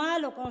sido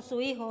malo con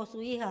su hijo o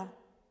su hija,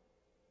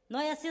 no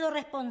haya sido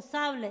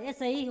responsable,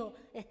 ese hijo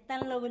está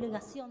en la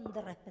obligación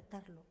de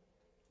respetarlo.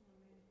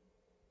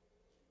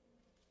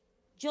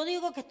 Yo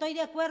digo que estoy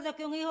de acuerdo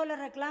que un hijo le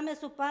reclame a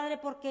su padre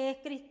porque es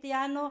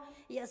cristiano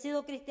y ha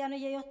sido cristiano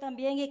y ellos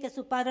también, y que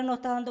su padre no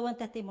está dando buen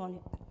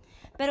testimonio.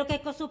 Pero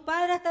que con su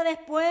padre hasta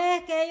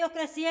después que ellos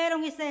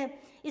crecieron y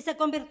se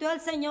convirtió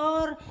al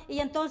Señor, y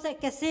entonces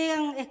que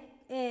sigan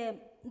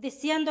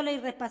diciéndole y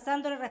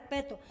repasándole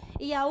respeto.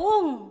 Y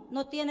aún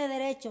no tiene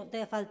derecho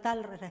de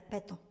faltarle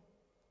respeto,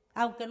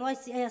 aunque no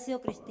haya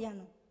sido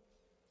cristiano.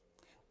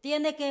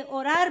 Tiene que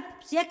orar,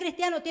 si es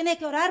cristiano, tiene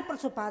que orar por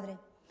su padre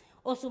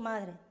o su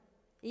madre.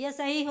 Y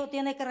ese hijo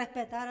tiene que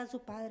respetar a su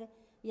padre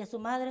y a su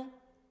madre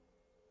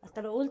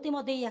hasta los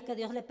últimos días que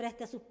Dios le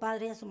preste a sus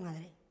padres y a su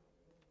madre.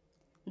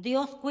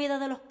 Dios cuida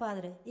de los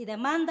padres y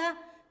demanda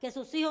que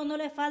sus hijos no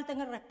le falten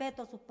el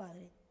respeto a sus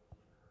padres.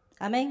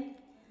 Amén.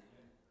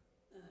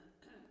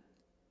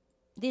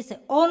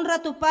 Dice, honra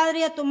a tu padre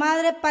y a tu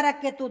madre para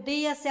que tus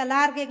días se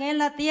alarguen en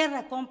la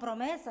tierra, con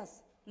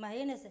promesas.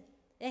 Imagínense,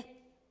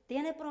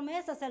 tiene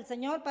promesas el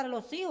Señor para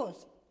los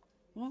hijos.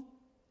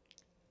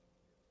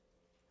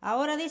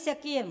 Ahora dice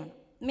aquí, hermano,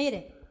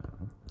 mire,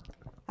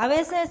 a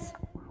veces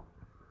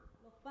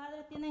los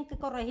padres tienen que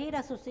corregir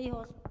a sus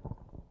hijos,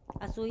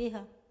 a su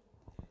hija,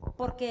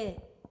 porque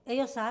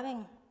ellos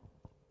saben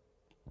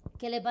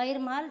que les va a ir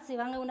mal si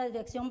van en una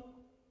dirección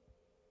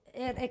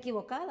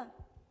equivocada.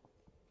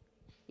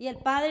 Y el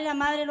padre y la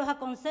madre los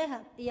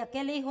aconseja y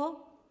aquel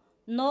hijo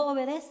no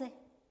obedece.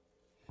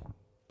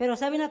 Pero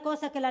 ¿sabe una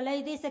cosa? Que la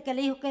ley dice que el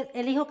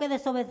hijo que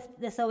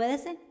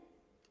desobedece,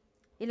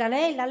 y la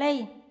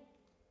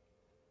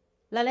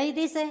ley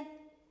dice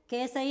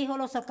que ese hijo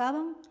lo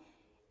sacaban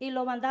y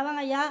lo mandaban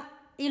allá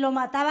y lo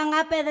mataban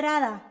a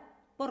pedrada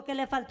porque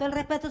le faltó el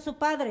respeto a su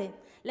padre,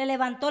 le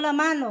levantó la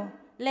mano,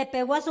 le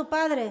pegó a su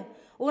padre,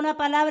 una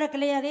palabra que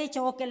le haya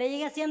dicho o que le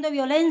llegue haciendo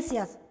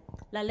violencias.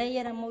 La ley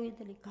era muy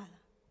delicada,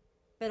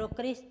 pero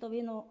Cristo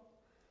vino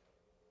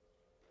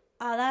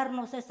a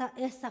darnos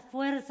esa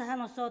fuerza a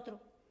nosotros,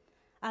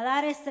 a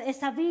dar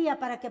esa vía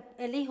para que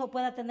el hijo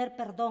pueda tener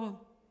perdón.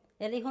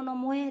 El hijo no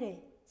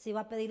muere si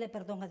va a pedirle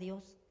perdón a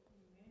Dios,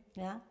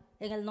 ¿ya?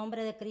 En el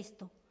nombre de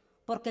Cristo,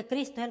 porque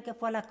Cristo es el que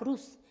fue a la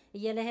cruz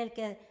y Él es el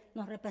que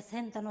nos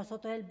representa a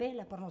nosotros, Él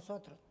vela por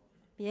nosotros.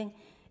 Bien,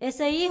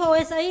 ese hijo o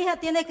esa hija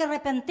tiene que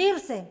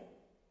arrepentirse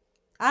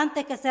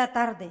antes que sea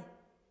tarde,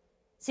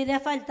 si le ha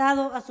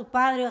faltado a su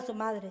padre o a su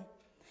madre.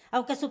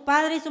 Aunque su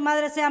padre y su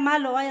madre sea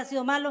malo o haya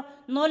sido malo,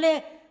 no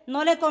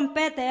le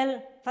compete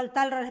él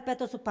faltarle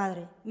respeto a su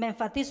padre. Me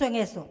enfatizo en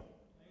eso.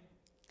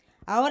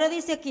 Ahora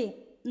dice aquí,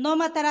 no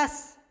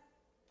matarás.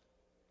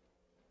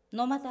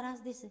 No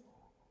matarás, dice.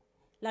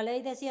 La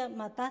ley decía,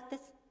 mataste,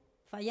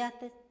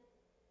 fallaste,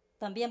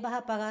 también vas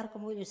a pagar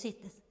como lo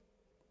hiciste.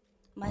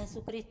 Mas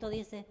Jesucristo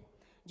dice,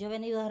 yo he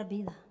venido a dar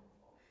vida,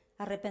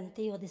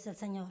 arrepentido, dice el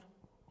Señor.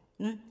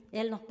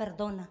 Él nos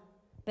perdona,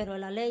 pero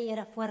la ley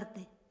era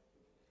fuerte.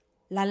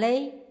 La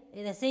ley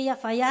decía,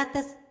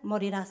 fallaste,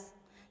 morirás.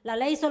 La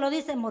ley solo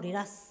dice,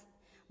 morirás,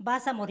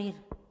 vas a morir.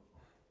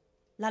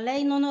 La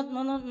ley no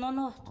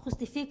nos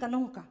justifica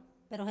nunca,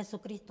 pero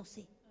Jesucristo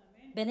sí.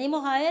 Amén.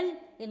 Venimos a Él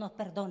y nos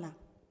perdona.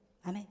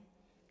 Amén.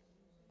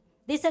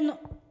 Dice,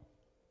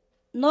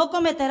 no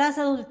cometerás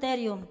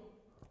adulterio.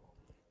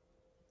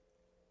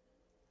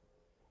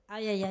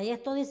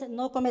 Esto dice,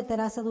 no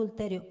cometerás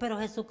adulterio. Pero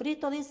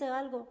Jesucristo dice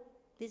algo,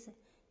 dice,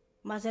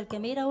 mas el que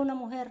mira a una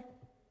mujer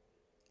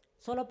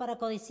solo para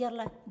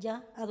codiciarla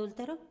ya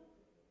adúltero.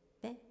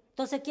 ¿Ve?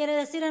 Entonces quiere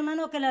decir,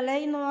 hermano, que la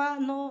ley no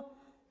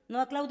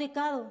ha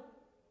claudicado,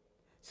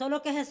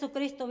 solo que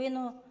Jesucristo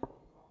vino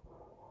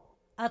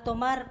a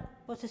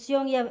tomar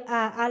posesión y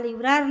a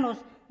librarnos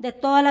de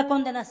toda la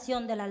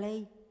condenación de la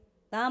ley.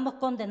 Estábamos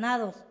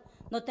condenados,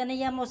 no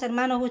teníamos,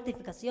 hermanos,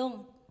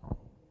 justificación.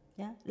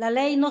 ¿Ya? La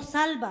ley nos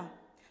salva,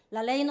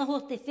 la ley nos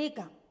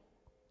justifica.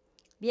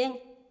 Bien,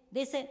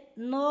 dice,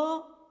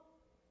 no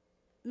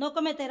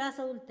cometerás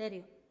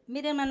adulterio.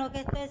 Mire, hermano, que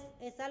esto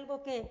es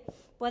algo que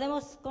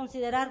podemos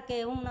considerar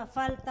que es una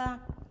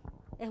falta,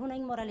 es una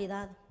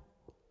inmoralidad.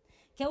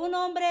 Que un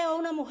hombre o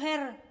una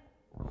mujer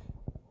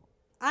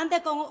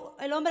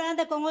el hombre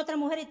ande con otra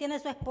mujer y tiene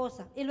su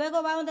esposa, y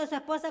luego va donde su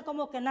esposa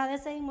como que nada,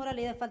 esa es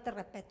inmoralidad, es falta de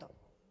respeto.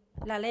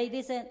 La ley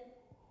dice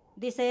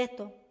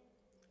esto,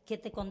 que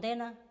te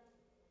condena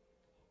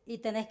y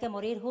tenés que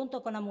morir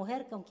junto con la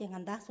mujer con quien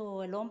andás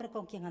o el hombre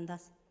con quien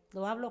andás.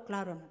 Lo hablo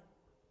claro, hermano.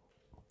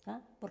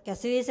 ¿Ah? Porque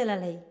así dice la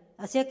ley.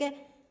 Así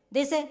que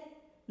dice,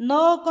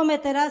 no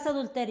cometerás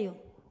adulterio.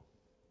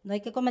 No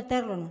hay que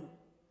cometerlo, ¿no?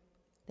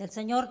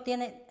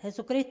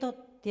 Jesucristo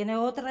tiene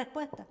otra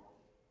respuesta.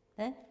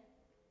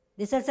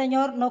 Dice el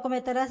Señor, no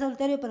cometerás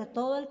adulterio, pero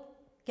todo el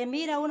que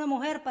mira a una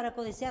mujer para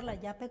codiciarla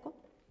ya pecó.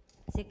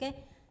 Así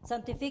que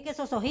santifique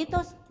esos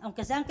ojitos,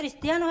 aunque sean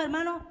cristianos,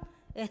 hermano.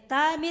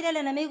 Mire, el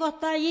enemigo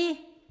está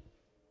allí,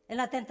 en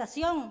la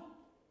tentación.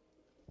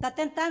 Está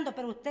tentando,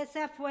 pero usted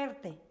sea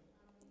fuerte.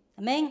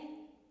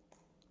 Amén.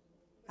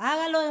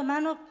 Hágalo,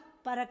 hermano,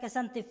 para que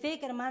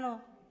santifique,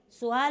 hermano,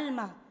 su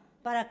alma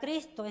para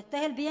Cristo. Este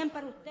es el bien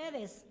para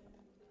ustedes.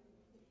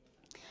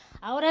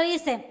 Ahora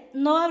dice,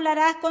 no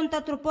hablarás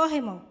contra tu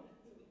prójimo.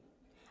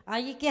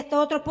 Allí que está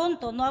otro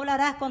punto, no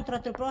hablarás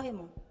contra tu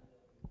prójimo.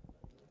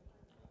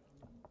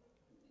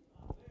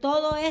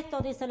 Todo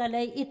esto dice la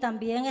ley y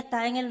también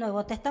está en el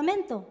Nuevo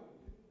Testamento,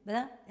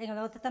 ¿verdad? En el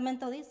Nuevo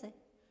Testamento dice,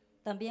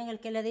 también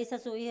el que le dice a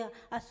su hija,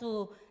 a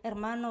su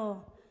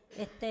hermano,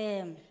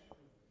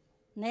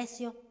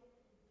 necio,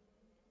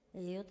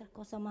 y otras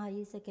cosas más ahí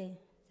dice que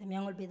se me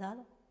han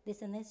olvidado,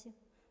 dice necio,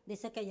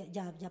 dice que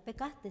ya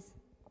pecaste.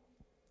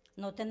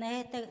 No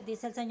tenés,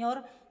 dice el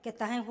Señor, que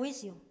estás en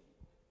juicio.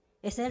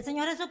 Ese es el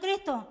Señor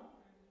Jesucristo.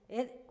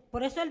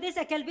 Por eso Él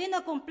dice que Él vino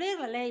a cumplir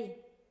la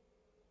ley.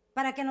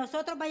 Para que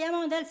nosotros vayamos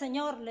donde el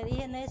Señor. Le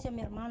dije necio a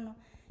mi hermano.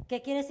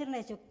 ¿Qué quiere decir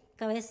necio?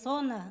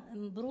 Cabezona,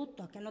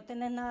 bruto, que no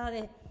tenés nada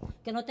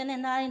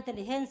de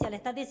inteligencia. Le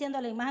estás diciendo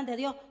a la imagen de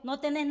Dios, no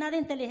tenés nada de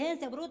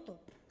inteligencia,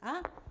 bruto.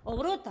 ¿Ah? O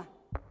bruta.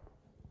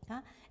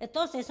 ¿Ah?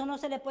 Entonces eso no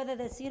se le puede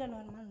decir a los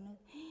hermanos.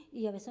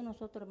 Y a veces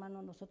nosotros,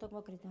 hermanos, nosotros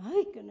como cristianos,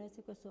 ay, qué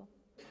necio que sos.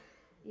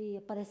 Y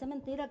parece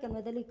mentira que no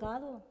es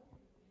delicado.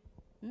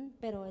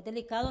 Pero es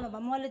delicado, nos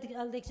vamos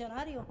al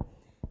diccionario,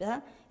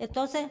 ¿verdad?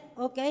 Entonces,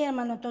 ok,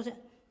 hermano, entonces,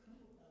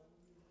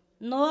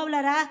 no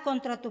hablarás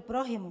contra tu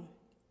prójimo,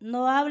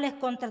 no hables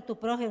contra tu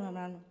prójimo,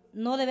 hermano.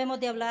 No debemos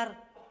de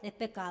hablar, es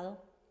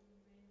pecado.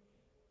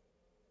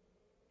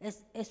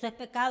 Eso es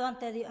pecado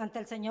ante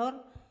el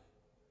Señor.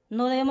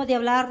 No debemos de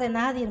hablar de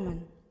nadie,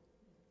 hermano,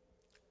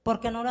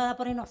 porque no lo da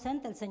por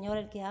inocente el Señor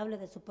el que hable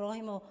de su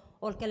prójimo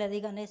o el que le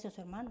diga necio a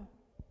su hermano.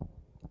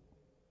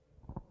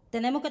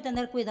 Tenemos que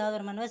tener cuidado,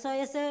 hermano. Eso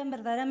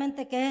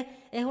verdaderamente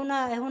que es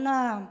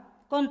una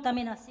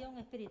contaminación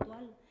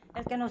espiritual,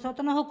 el que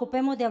nosotros nos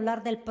ocupemos de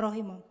hablar del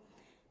prójimo.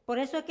 Por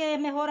eso es que es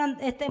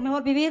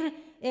mejor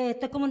vivir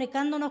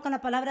comunicándonos con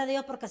la palabra de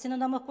Dios, porque así nos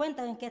damos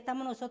cuenta en qué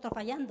estamos nosotros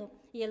fallando.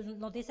 Y Él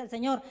nos dice el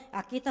Señor,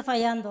 aquí está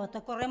fallando.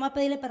 Entonces corremos a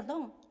pedirle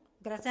perdón.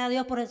 Gracias a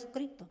Dios por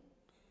Jesucristo.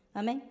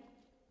 Amén.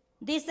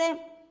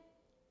 Dice,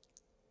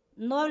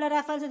 no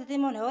hablarás falso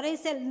testimonio. Ahora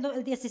dice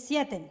el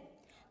 17.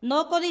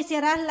 No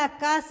codiciarás la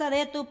casa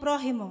de tu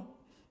prójimo,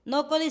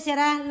 no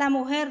codiciarás la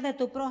mujer de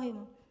tu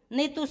prójimo,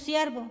 ni tu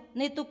siervo,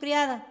 ni tu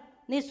criada,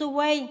 ni su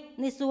buey,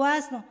 ni su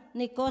asno,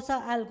 ni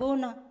cosa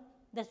alguna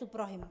de su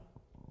prójimo.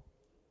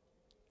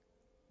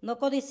 No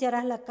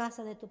codiciarás la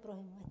casa de tu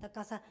prójimo. Esta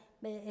casa,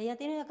 ella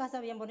tiene una casa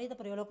bien bonita,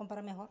 pero yo lo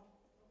comparo mejor.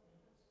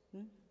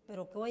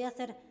 Pero ¿qué voy a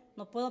hacer?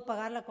 No puedo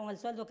pagarla con el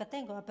sueldo que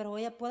tengo, pero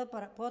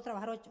puedo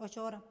trabajar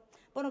 8 horas.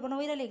 Bueno, pues no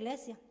voy a ir a la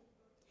iglesia.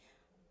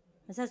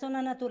 Esa es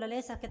una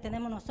naturaleza que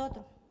tenemos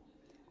nosotros.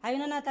 Hay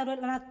una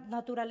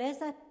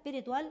naturaleza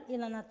espiritual y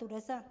la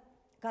naturaleza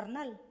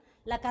carnal.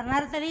 La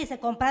carnal te dice,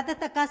 comprate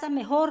esta casa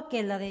mejor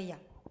que la de ella,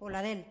 o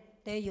la de él,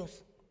 de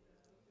ellos.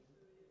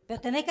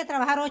 Pero tenés que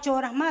trabajar 8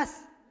 horas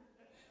más.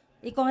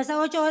 Y con esas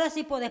 8 horas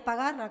sí puedes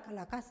pagar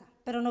la casa,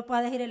 pero no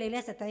puedes ir a la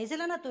iglesia. Te dice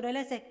la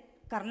naturaleza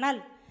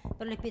carnal,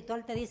 pero el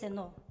espiritual te dice,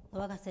 no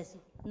hagas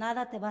eso.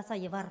 Nada te vas a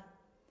llevar.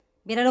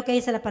 Mira lo que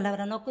dice la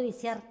palabra, no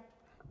codiciar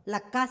la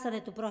casa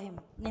de tu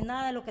prójimo, ni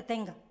nada de lo que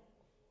tenga.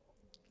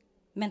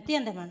 ¿Me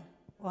entiende, hermano?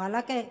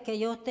 Ojalá que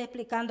yo esté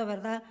explicando,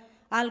 ¿verdad?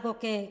 Algo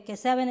que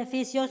sea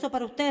beneficioso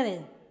para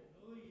ustedes.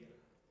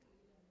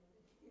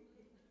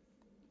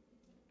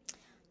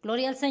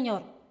 Gloria al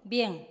Señor.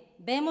 Bien,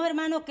 vemos,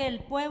 hermano, que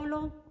el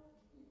pueblo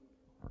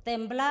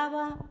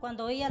temblaba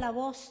cuando oía la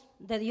voz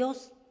de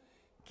Dios,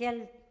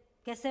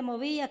 que se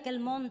movía aquel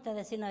monte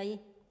de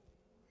Sinaí.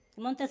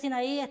 El monte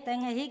Sinaí está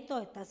en Egipto,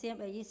 está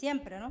siempre, allí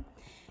siempre, ¿no?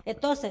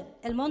 Entonces,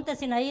 el monte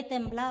Sinaí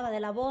temblaba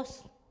de la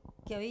voz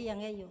que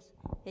oían ellos.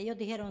 Ellos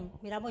dijeron,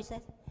 mira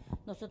Moisés,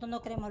 nosotros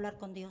no queremos hablar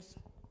con Dios.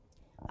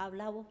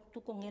 Habla vos,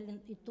 tú con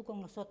él y tú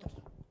con nosotros,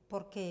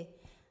 porque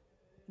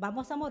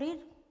vamos a morir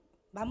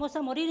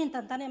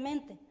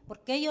instantáneamente,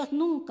 porque ellos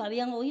nunca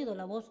habían oído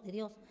la voz de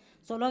Dios.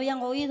 Solo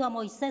habían oído a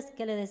Moisés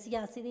que le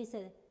decía, así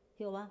dice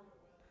Jehová,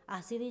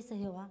 así dice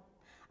Jehová,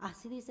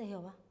 así dice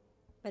Jehová.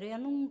 Pero ellos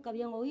nunca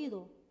habían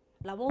oído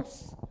la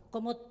voz,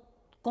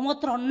 como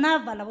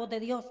tronaba la voz de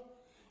Dios.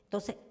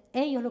 Entonces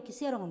ellos lo que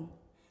hicieron,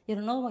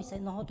 dijeron, no Moisés,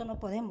 nosotros no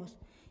podemos,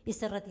 y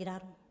se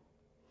retiraron.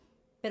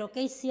 Pero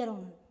 ¿qué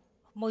hicieron?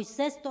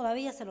 Moisés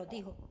todavía se los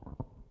dijo,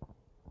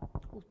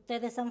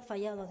 ustedes han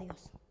fallado a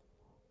Dios.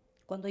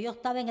 Cuando yo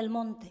estaba en el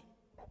monte,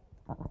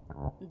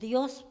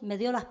 Dios me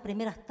dio las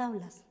primeras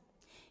tablas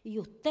y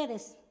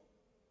ustedes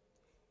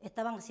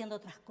estaban haciendo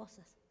otras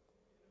cosas,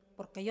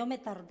 porque yo me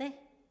tardé,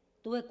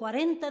 tuve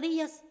 40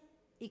 días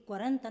y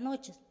 40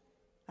 noches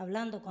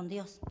hablando con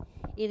Dios,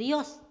 y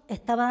Dios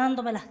estaba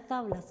dándome las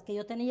tablas que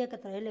yo tenía que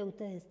traerle a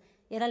ustedes.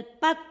 Era el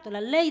pacto,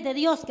 la ley de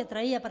Dios que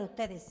traía para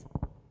ustedes,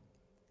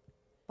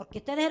 porque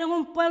ustedes eran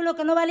un pueblo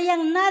que no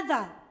valían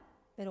nada,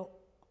 pero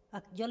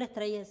yo les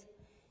traía eso,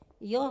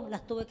 y yo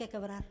las tuve que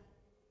quebrar,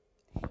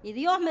 y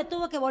Dios me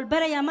tuvo que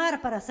volver a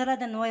llamar para hacerlas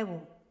de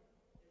nuevo.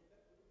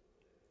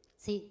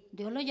 Sí,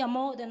 Dios lo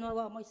llamó de nuevo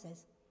a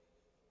Moisés,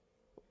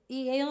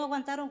 y ellos no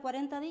aguantaron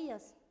 40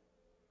 días,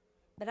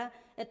 ¿verdad?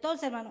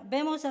 Entonces, hermano,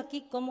 vemos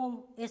aquí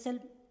cómo es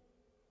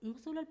no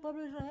solo el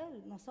pueblo de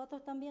Israel,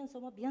 nosotros también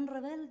somos bien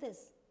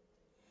rebeldes.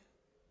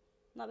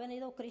 No ha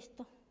venido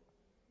Cristo,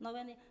 no ha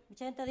venido.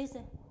 Mucha gente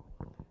dice,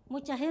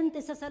 mucha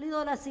gente se ha salido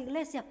de las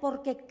iglesias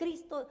porque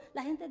Cristo,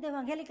 la gente de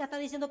evangélica está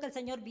diciendo que el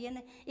Señor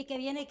viene y que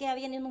ya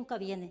viene y nunca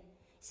viene.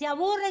 Se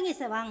aburren y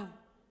se van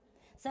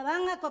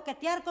a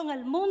coquetear con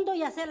el mundo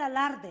y hacer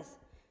alardes.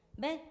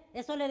 ¿Ve?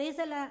 Eso le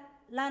dice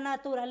la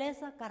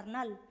naturaleza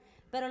carnal,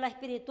 pero la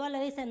espiritual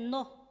le dice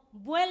no,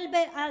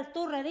 vuelve a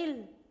tu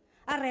redil,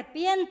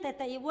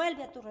 arrepiéntete y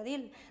vuelve a tu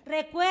redil.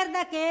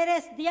 Recuerda que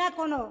eres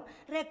diácono,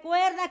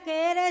 recuerda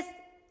que eres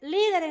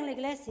líder en la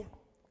iglesia,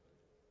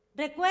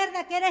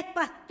 recuerda que eres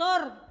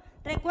pastor,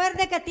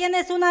 recuerda que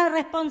tienes una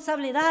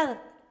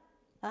responsabilidad.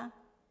 ¿Ah?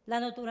 La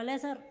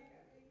naturaleza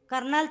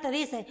carnal te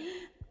dice,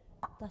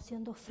 está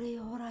haciendo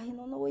frío ahora y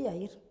no voy a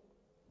ir.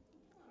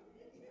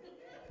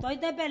 Estoy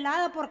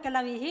desvelada porque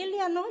la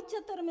vigilia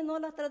anoche terminó a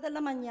las 3 de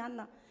la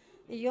mañana.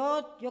 Y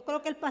yo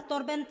creo que el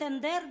pastor va a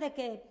entender de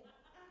que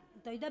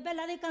estoy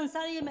desvelada y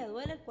cansada y me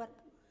duele el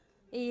cuerpo.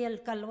 Y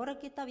el calor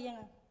aquí está bien.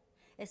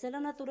 Esa es la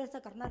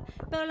naturaleza carnal.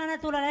 Pero la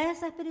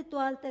naturaleza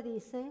espiritual te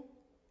dice,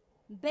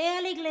 ve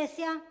a la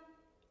iglesia,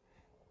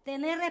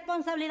 tenés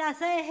responsabilidad,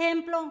 sé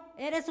ejemplo,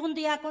 eres un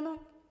diácono,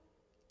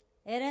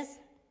 eres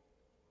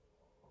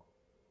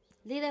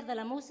líder de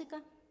la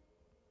música,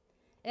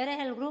 eres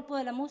el grupo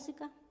de la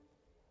música.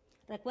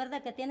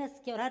 Recuerda que tienes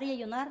que orar y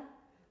ayunar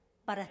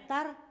para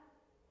estar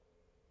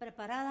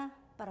preparada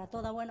para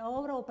toda buena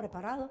obra o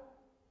preparado.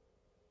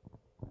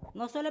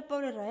 No solo el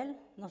pueblo de Israel,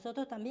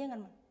 nosotros también,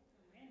 hermano.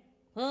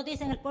 Todos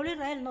dicen el pueblo de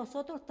Israel,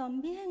 nosotros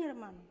también,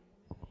 hermano.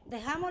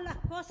 Dejamos las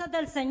cosas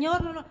del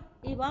Señor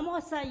y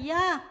vamos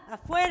allá,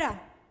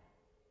 afuera.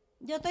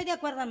 Yo estoy de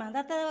acuerdo, hermano,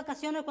 date de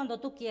vacaciones cuando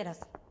tú quieras.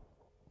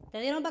 Te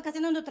dieron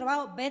vacaciones en tu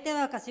trabajo, vete de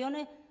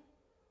vacaciones.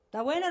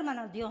 Está bueno,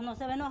 hermano, Dios no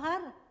se va a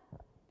enojar,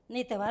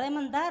 ni te va a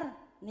demandar,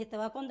 ni te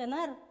va a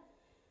condenar.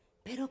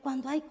 Pero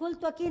cuando hay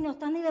culto aquí, no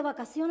estás ni de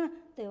vacaciones,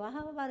 te vas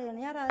a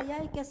varanear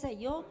allá y qué sé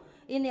yo,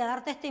 y ni a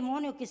dar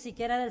testimonio que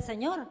siquiera del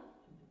Señor.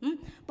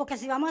 Porque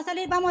si vamos a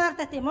salir, vamos a dar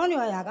testimonio.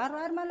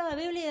 Agarra, hermano, la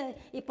Biblia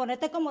y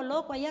ponete como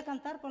loco ahí a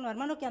cantar con los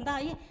hermanos que andan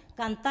ahí.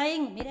 Cantáis,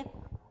 mire,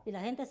 y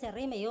la gente se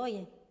arrima y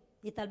oye.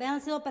 Y tal vez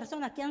han sido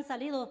personas que han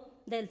salido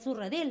del su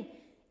redil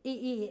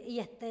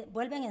y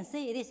vuelven en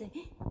sí y dicen,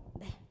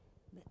 ve,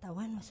 está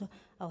bueno eso.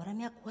 Ahora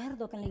me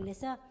acuerdo que en la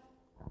iglesia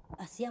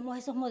hacíamos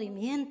esos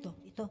movimientos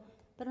y todo.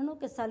 Pero no,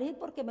 que salí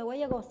porque me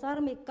voy a gozar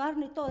mi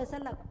carne y todo. Esa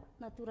es la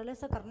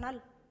naturaleza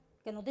carnal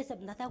que nos dice,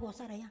 andate a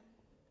gozar allá,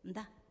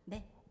 anda,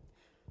 ve.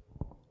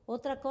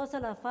 Otra cosa,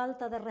 la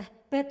falta de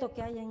respeto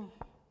que hay en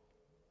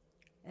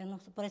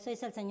por eso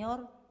dice el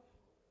Señor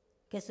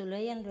que su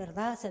ley en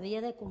verdad se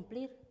debe de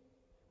cumplir,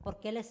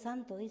 porque Él es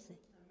santo, dice.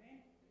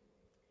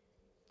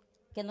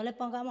 Que no le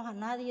pongamos a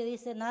nadie,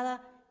 dice,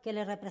 nada que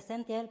le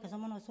represente a Él, que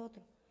somos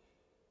nosotros.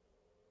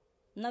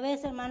 Una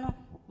vez, hermano,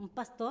 un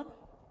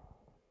pastor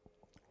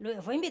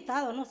fue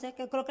invitado, no sé,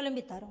 creo que lo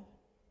invitaron.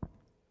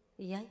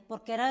 Y ya,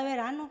 porque era de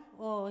verano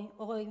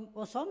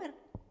o summer.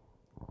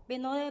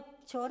 Vino de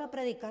chora a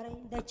predicar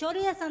ahí, de chora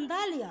y de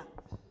sandalia.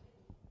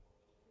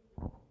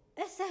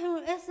 Ese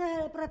es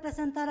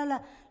representar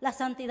a la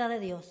santidad de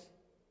Dios.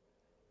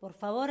 Por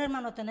favor,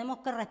 hermano, tenemos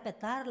que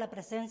respetar la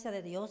presencia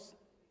de Dios.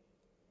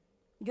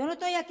 Yo no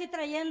estoy aquí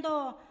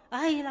trayendo,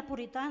 ay, la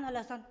puritana,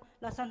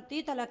 la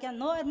santita, la que...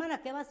 No,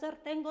 hermana, ¿qué va a hacer?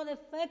 Tengo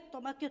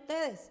defecto más que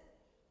ustedes.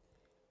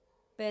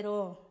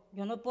 Pero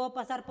yo no puedo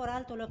pasar por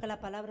alto lo que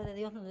la palabra de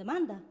Dios nos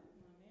demanda.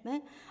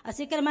 ¿Ve?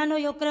 Así que, hermano,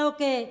 yo creo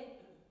que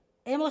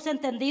hemos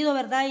entendido,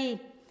 ¿verdad?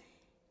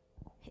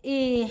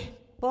 Y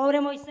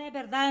pobre Moisés,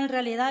 ¿verdad? En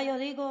realidad yo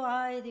digo,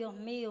 ay, Dios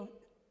mío,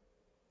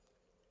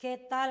 ¿qué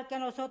tal que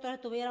nosotros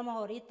estuviéramos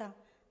ahorita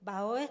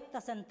bajo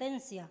esta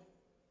sentencia?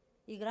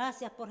 Y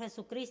gracias por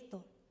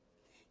Jesucristo,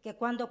 que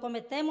cuando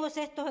cometemos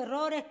estos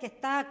errores que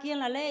está aquí en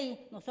la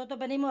ley, nosotros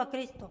venimos a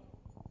Cristo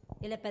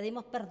y le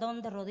pedimos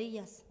perdón de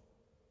rodillas.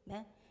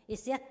 ¿Ve? Y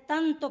si es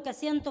tanto que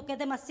siento que es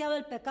demasiado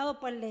el pecado,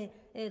 pues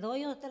le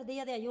doy unos 3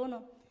 días de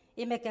ayuno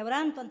y me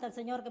quebranto ante el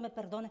Señor que me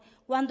perdone.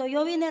 Cuando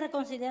yo vine a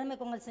reconciliarme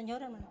con el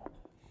Señor, hermano,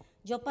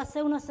 yo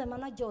pasé una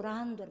semana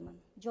llorando, hermano,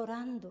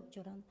 llorando,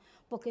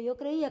 porque yo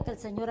creía que el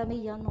Señor a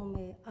mí ya no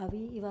me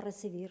iba a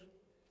recibir.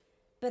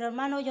 Pero,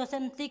 hermano, yo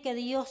sentí que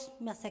Dios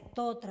me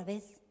aceptó otra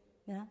vez,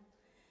 ¿verdad?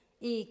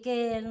 Y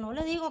que no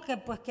le digo que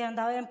pues que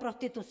andaba en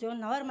prostitución,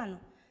 no, hermano,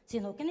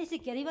 sino que ni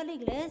siquiera iba a la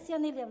iglesia,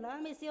 ni le hablaba a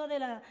mis hijos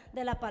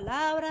de la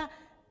palabra,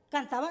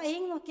 cantaba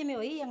himnos que me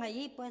oían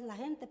allí, pues la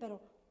gente, pero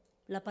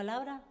la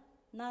palabra,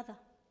 nada.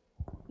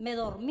 Me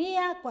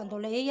dormía cuando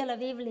leía la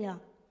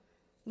Biblia.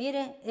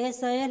 Mire,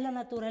 esa es la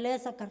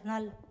naturaleza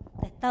carnal,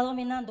 te está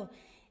dominando.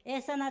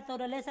 Esa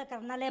naturaleza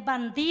carnal es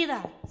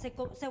bandida,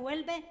 se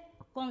vuelve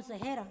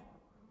consejera.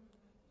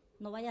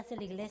 No vayas a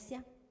la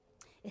iglesia,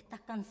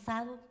 estás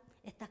cansado,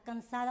 estás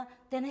cansada,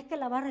 tenés que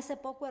lavar ese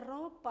poco de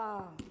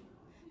ropa,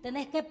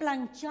 tenés que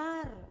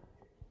planchar.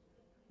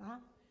 ¿Ah?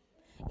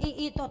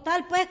 Y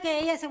total, pues que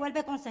ella se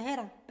vuelve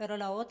consejera, pero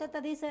la otra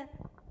te dice,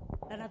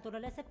 la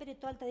naturaleza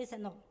espiritual te dice,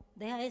 no,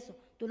 deja eso,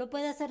 tú lo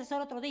puedes hacer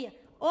solo otro día,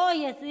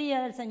 hoy es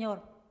día del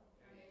Señor.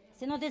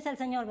 Así nos dice el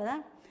Señor,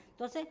 ¿verdad?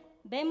 Entonces,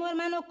 vemos,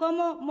 hermano,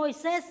 cómo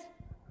Moisés,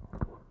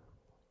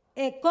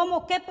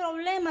 qué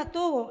problema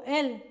tuvo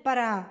él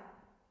para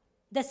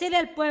decirle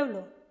al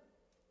pueblo.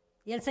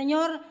 Y el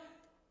Señor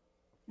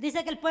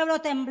dice que el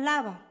pueblo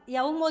temblaba, y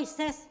aún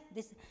Moisés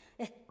dice,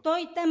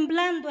 estoy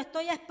temblando,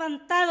 estoy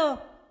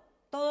espantado.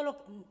 Todo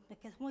lo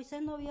que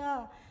Moisés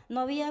no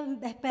había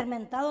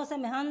experimentado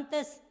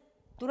semejantes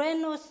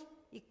truenos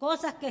y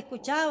cosas que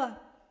escuchaba.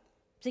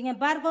 Sin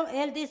embargo,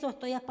 él dijo,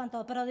 estoy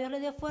espantado, pero Dios le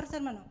dio fuerza,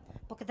 hermano,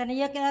 porque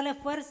tenía que darle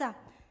fuerza,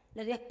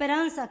 le dio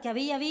esperanza, que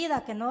había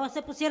vida, que no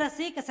se pusiera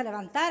así, que se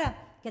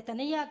levantara, que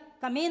tenía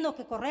camino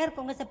que correr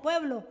con ese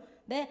pueblo.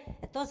 ¿Ve?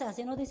 Entonces,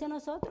 así nos dice a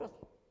nosotros,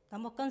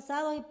 estamos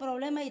cansados y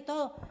problemas y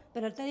todo,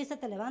 pero Él te dice,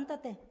 te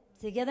levántate,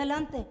 sigue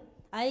adelante,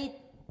 hay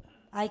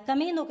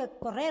camino que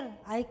correr,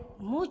 hay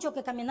mucho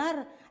que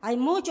caminar, hay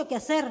mucho que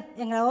hacer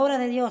en la obra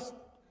de Dios.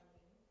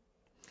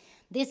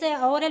 Dice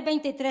ahora el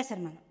 23,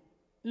 hermano,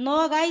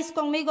 no hagáis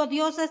conmigo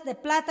dioses de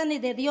plata ni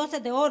de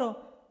dioses de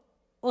oro,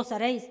 os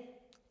haréis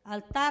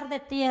altar de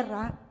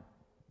tierra,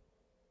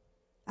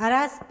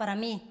 harás para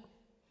mí,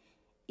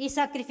 y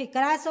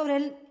sacrificarás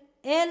sobre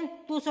él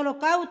tus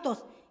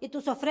holocaustos y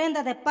tus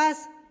ofrendas de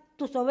paz,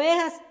 tus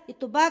ovejas y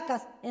tus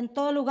vacas, en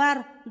todo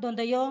lugar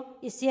donde yo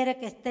hiciere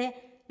que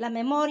esté la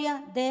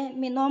memoria de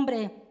mi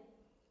nombre.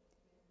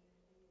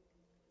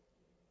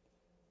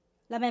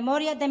 La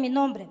memoria de mi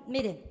nombre.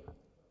 Miren,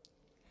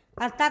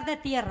 altar de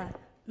tierra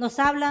nos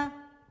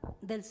habla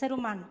del ser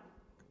humano,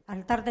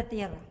 altar de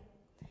tierra.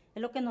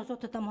 Es lo que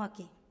nosotros estamos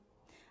aquí.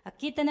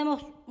 Aquí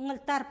tenemos un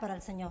altar para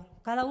el Señor,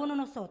 cada uno de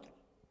nosotros.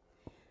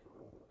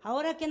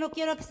 Ahora que no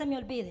quiero que se me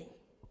olvide,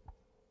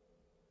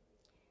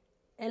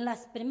 en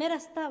las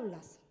primeras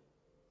tablas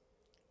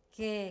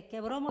que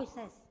quebró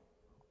Moisés,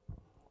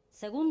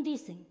 según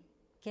dicen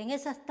que en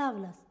esas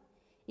tablas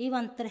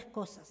iban 3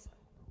 cosas.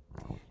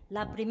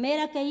 La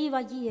primera que iba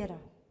allí era,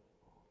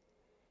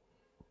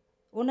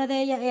 una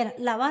de ellas era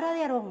la vara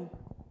de Aarón,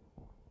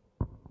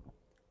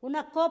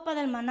 una copa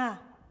del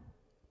maná,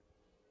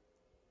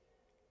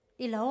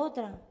 y la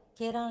otra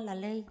que era la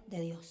ley de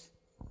Dios.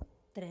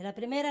 3. La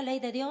primera, ley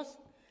de Dios.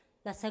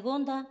 La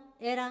segunda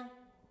era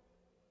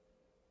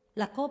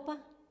la copa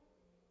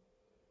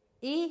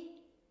y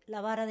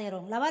la vara de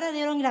Aarón. La vara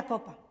de Aarón y la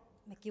copa.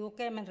 Me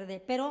equivoqué, me enredé.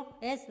 Pero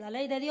es la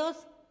ley de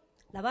Dios,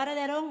 la vara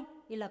de Aarón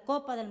y la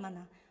copa del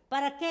maná.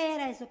 ¿Para qué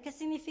era eso? ¿Qué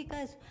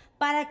significa eso?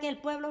 Para que el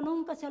pueblo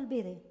nunca se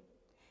olvide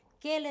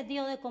qué le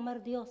dio de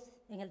comer Dios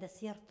en el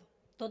desierto,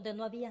 donde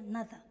no había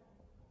nada.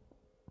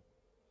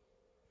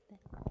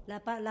 La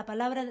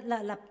palabra,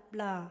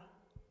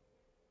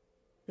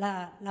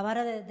 la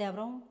vara de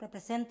Aarón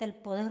representa el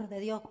poder de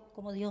Dios,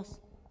 como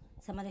Dios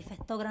se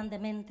manifestó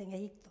grandemente en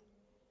Egipto.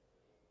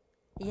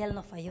 Y Él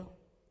no falló.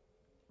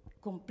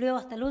 Cumplió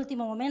hasta el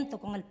último momento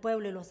con el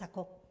pueblo y lo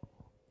sacó.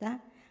 ¿Verdad?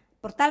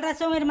 Por tal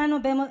razón,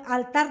 hermanos, vemos,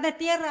 altar de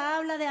tierra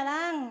habla de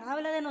Adán,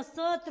 habla de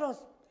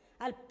nosotros.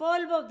 Al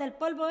polvo, del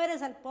polvo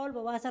eres, al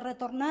polvo vas a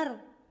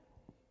retornar.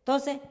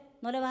 Entonces,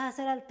 no le vas a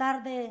hacer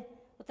altar de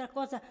otras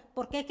cosas,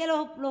 porque es que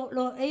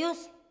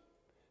ellos,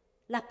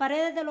 las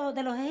paredes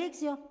de los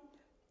egipcios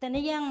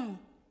tenían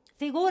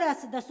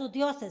figuras de sus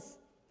dioses.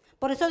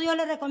 Por eso Dios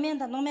les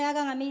recomienda, no me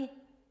hagan a mí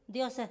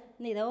dioses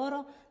ni de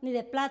oro, ni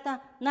de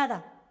plata,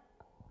 nada.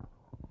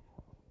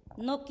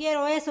 No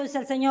quiero eso, dice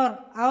el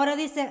Señor. Ahora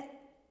dice,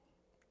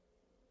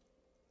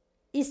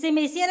 y si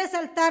me hicieras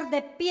altar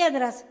de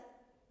piedras,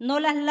 no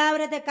las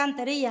labres de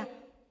cantería,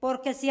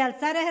 porque si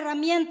alzares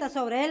herramientas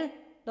sobre él,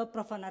 lo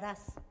profanarás.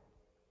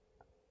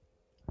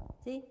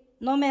 ¿Sí?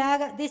 No me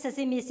hagas, dice,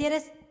 si me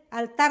hicieres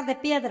altar de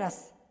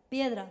piedras,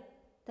 piedra,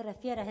 te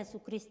refieres a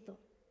Jesucristo.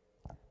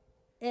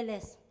 Él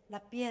es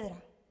la piedra,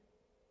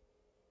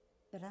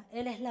 ¿verdad?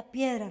 Él es la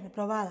piedra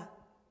reprobada,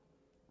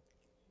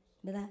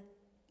 ¿verdad?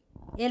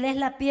 Él es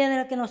la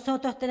piedra que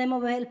nosotros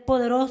tenemos, el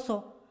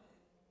poderoso.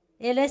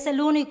 Él es el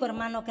único,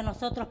 hermano, que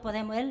nosotros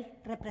podemos. Él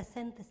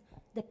representa,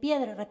 de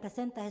piedra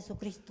representa a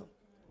Jesucristo.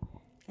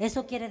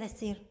 Eso quiere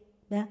decir,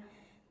 ¿verdad?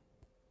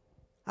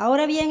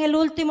 Ahora bien, el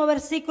último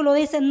versículo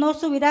dice, no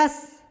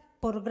subirás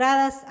por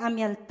gradas a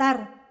mi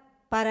altar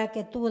para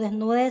que tu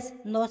desnudez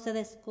no se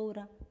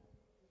descubra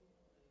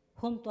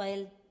junto a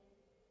él.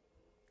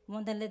 Como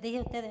les dije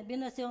a ustedes,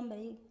 vino ese hombre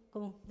ahí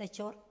como de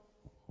short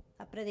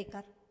a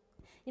predicar.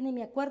 Y ni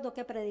me acuerdo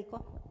qué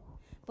predicó,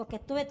 porque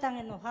estuve tan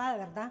enojada,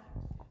 ¿verdad?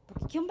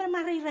 Porque qué hombre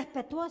más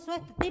irrespetuoso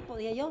este tipo,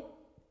 dije yo.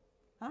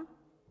 ¿Ah?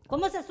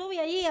 ¿Cómo se sube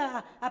ahí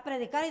a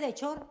predicar y de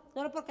short?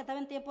 Solo porque estaba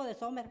en tiempo de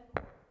summer.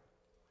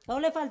 Solo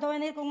le faltó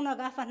venir con unas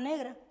gafas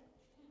negras.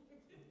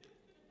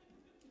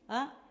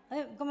 ¿Ah?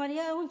 Como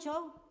haría un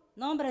show.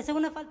 No, hombre, esa es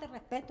una falta de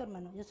respeto,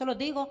 hermano. Yo se lo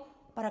digo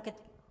para que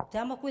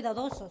seamos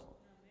cuidadosos.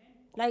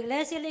 La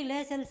iglesia es la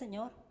iglesia del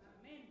Señor.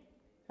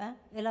 ¿Ah?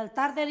 El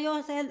altar de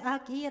Dios es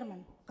aquí,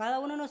 hermano. Cada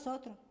uno de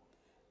nosotros.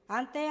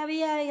 Antes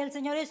había, y el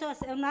Señor hizo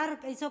un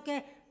arca, hizo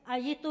que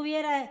allí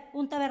estuviera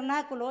un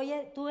tabernáculo.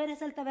 Oye, tú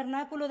eres el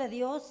tabernáculo de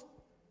Dios.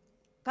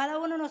 Cada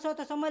uno de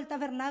nosotros somos el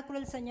tabernáculo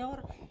del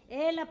Señor.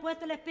 Él ha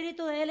puesto el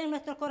Espíritu de Él en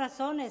nuestros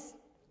corazones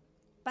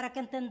para que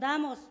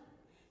entendamos.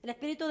 El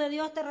Espíritu de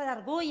Dios te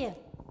redarguye.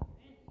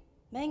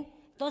 ¿Ven?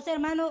 Entonces,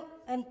 hermano,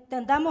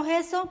 entendamos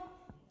eso,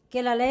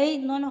 que la ley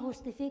no nos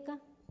justifica,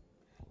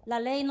 la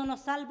ley no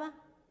nos salva,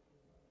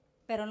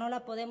 pero no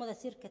la podemos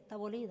decir que está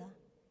abolida.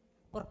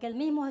 Porque el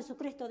mismo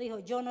Jesucristo dijo,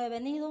 yo no he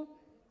venido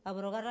a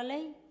abrogar la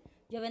ley,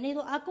 yo he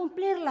venido a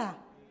cumplirla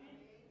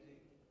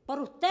por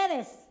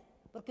ustedes,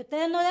 porque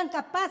ustedes no eran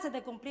capaces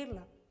de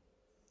cumplirla.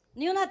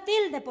 Ni una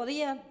tilde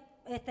podía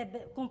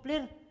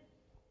cumplir.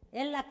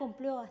 Él la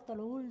cumplió hasta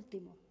lo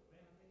último,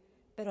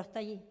 pero está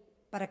allí,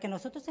 para que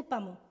nosotros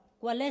sepamos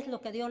cuál es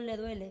lo que a Dios le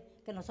duele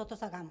que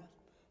nosotros hagamos.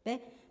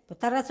 ¿Ve? Por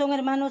esta razón,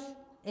 hermanos,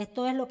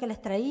 esto es lo que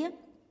les traía.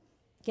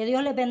 Que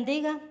Dios les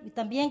bendiga. Y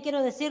también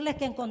quiero decirles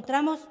que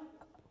encontramos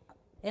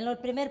en el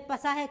primer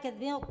pasaje que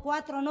dio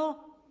 4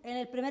 no, en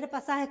el primer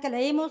pasaje que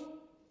leímos,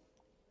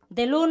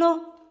 del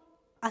 1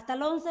 hasta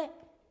el 11,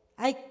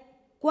 hay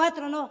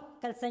 4 no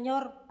que el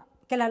Señor,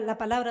 que la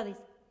palabra dice.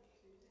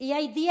 Y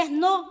hay 10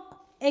 no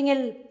en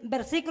el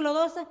versículo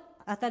 12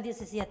 hasta el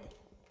 17.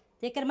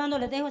 Así que, hermanos,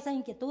 les dejo esas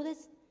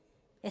inquietudes.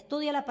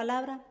 Estudia la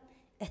palabra,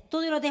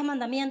 estudie los 10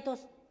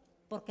 mandamientos,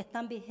 porque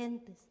están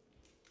vigentes.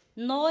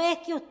 No es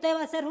que usted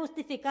va a ser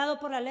justificado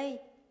por la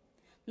ley.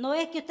 No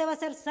es que usted va a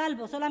ser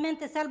salvo,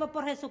 solamente salvo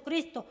por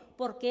Jesucristo,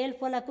 porque Él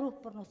fue a la cruz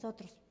por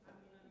nosotros.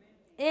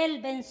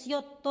 Él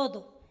venció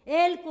todo.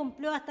 Él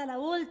cumplió hasta la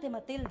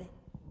última tilde.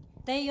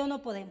 Usted y yo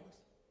no podemos,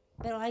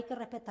 pero hay que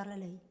respetar la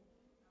ley.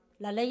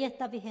 La ley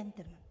está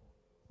vigente, hermano.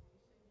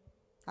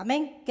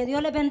 Amén. Que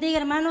Dios les bendiga,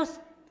 hermanos.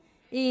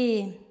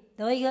 Y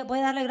voy a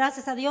darle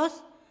gracias a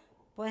Dios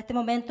por este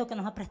momento que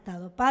nos ha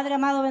prestado. Padre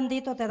amado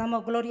bendito, te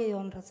damos gloria y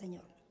honra,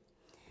 Señor.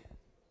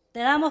 Te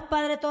damos,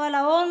 Padre, toda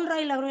la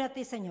honra y la gloria a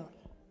ti, Señor.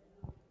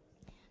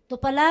 Tu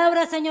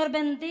palabra, Señor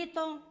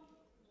bendito,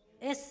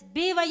 es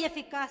viva y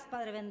eficaz,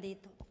 Padre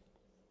bendito.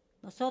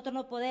 Nosotros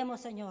no podemos,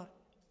 Señor,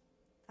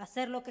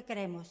 hacer lo que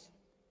queremos.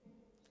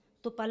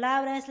 Tu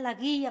palabra es la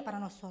guía para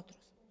nosotros.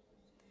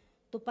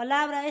 Tu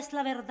palabra es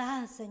la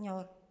verdad,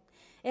 Señor.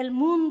 El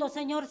mundo,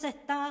 Señor, se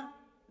está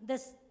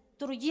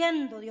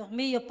destruyendo, Dios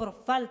mío,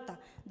 por falta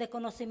de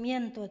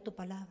conocimiento de tu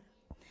palabra.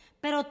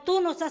 Pero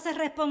tú nos haces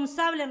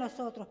responsables a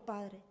nosotros,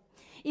 Padre.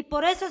 Y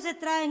por eso se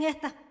traen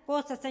estas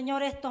cosas,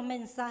 Señor, estos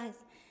mensajes,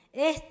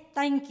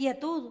 esta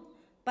inquietud,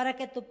 para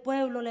que tu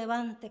pueblo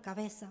levante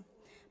cabeza,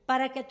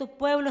 para que tu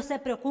pueblo se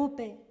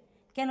preocupe,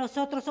 que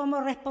nosotros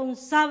somos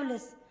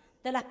responsables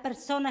de las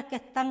personas que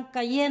están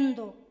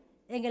cayendo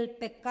en el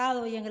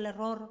pecado y en el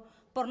error,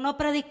 por no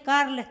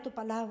predicarles tu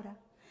palabra.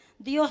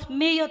 Dios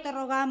mío, te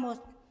rogamos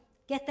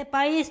que este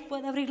país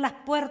pueda abrir las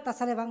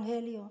puertas al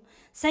Evangelio.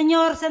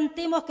 Señor,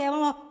 sentimos que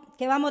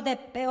vamos de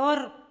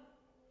peor,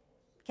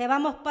 que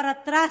vamos para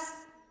atrás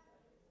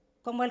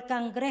como el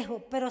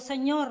cangrejo, pero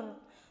Señor,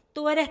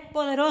 tú eres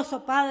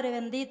poderoso, Padre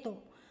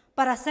bendito,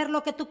 para hacer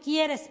lo que tú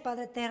quieres,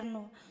 Padre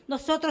eterno.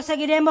 Nosotros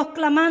seguiremos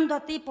clamando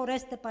a ti por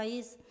este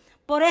país,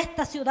 por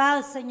esta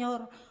ciudad,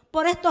 Señor,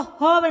 por estos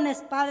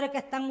jóvenes, Padre, que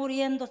están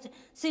muriendo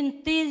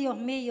sin ti, Dios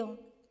mío.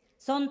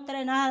 Son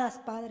trenadas,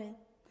 Padre,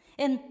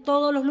 en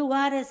todos los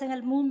lugares en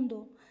el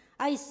mundo.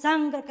 Hay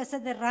sangre que se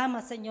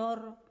derrama,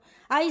 Señor.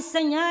 Hay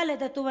señales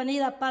de tu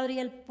venida, Padre, y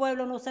el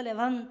pueblo no se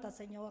levanta,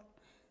 Señor.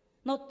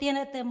 No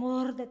tiene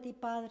temor de ti,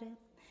 Padre.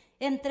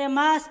 Entre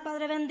más,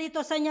 Padre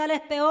bendito,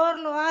 señales, peor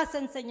lo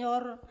hacen,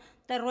 Señor.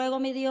 Te ruego,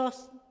 mi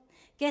Dios,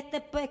 que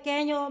este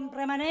pequeño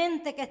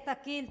remanente que está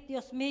aquí,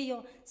 Dios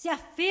mío, se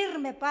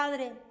afirme,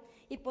 Padre,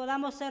 y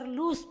podamos ser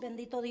luz,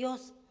 bendito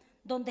Dios,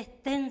 donde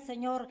estén,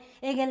 Señor,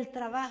 en el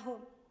trabajo,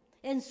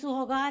 en sus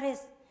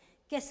hogares,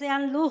 que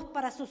sean luz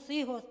para sus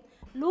hijos,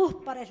 luz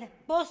para el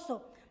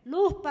esposo,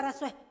 luz para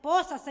su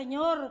esposa,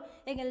 Señor,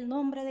 en el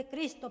nombre de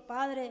Cristo,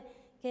 Padre,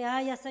 que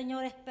haya,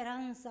 Señor,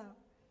 esperanza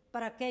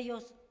para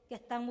aquellos que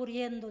están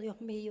muriendo,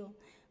 Dios mío.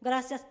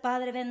 Gracias,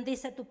 Padre,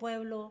 bendice tu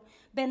pueblo,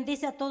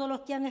 bendice a todos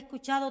los que han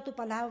escuchado tu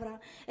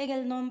palabra, en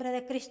el nombre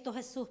de Cristo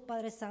Jesús,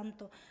 Padre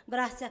Santo.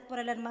 Gracias por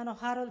el hermano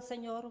Harold,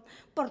 Señor,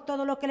 por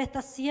todo lo que él está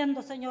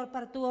haciendo, Señor,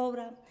 para tu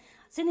obra.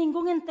 Sin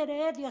ningún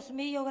interés, Dios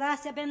mío,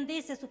 gracias.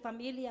 Bendice a su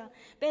familia,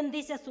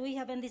 bendice a su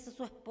hija, bendice a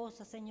su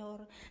esposa,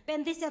 Señor.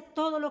 Bendice a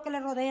todo lo que le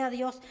rodea,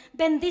 Dios.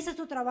 Bendice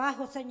su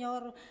trabajo,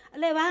 Señor.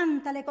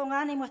 Levántale con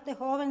ánimo a este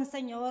joven,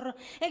 Señor.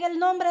 En el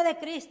nombre de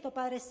Cristo,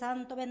 Padre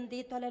Santo,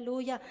 bendito,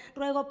 aleluya.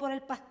 Ruego por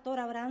el pastor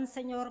Abraham,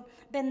 Señor.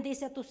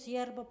 Bendice a tu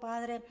siervo,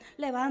 Padre.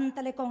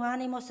 Levántale con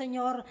ánimo,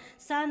 Señor.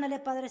 Sánale,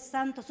 Padre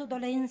Santo, su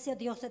dolencia,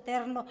 Dios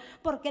eterno,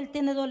 porque él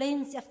tiene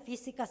dolencia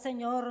física,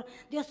 Señor.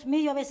 Dios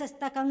mío, a veces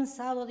está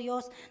cansado,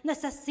 Dios.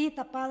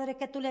 Necesita, Padre,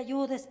 que tú le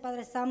ayudes,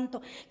 Padre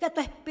Santo, que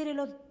tu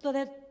Espíritu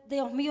de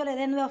Dios mío le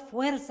dé nuevas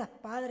fuerzas,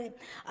 Padre.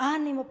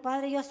 Ánimo,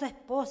 Padre, y a su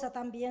esposa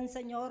también,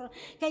 Señor,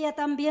 que ella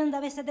también a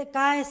veces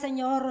decae,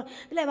 Señor.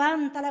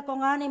 Levántala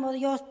con ánimo,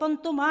 Dios.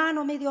 Pon tu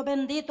mano, mi Dios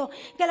bendito,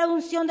 que la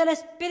unción del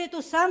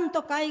Espíritu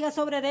Santo caiga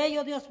sobre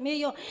ellos, Dios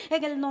mío,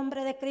 en el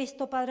nombre de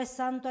Cristo, Padre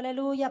Santo,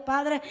 aleluya.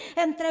 Padre,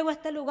 entrego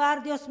este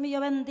lugar, Dios mío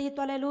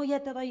bendito, aleluya,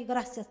 y te doy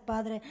gracias,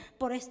 Padre,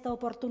 por esta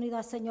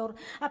oportunidad, Señor.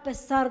 A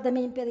pesar de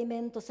mi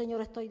impedimento,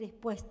 Señor, estoy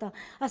dispuesta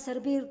a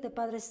servirte,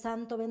 Padre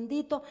Santo,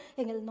 bendito,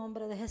 en el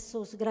nombre de Jesús.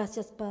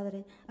 Gracias,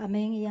 Padre.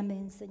 Amén y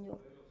amén, Señor.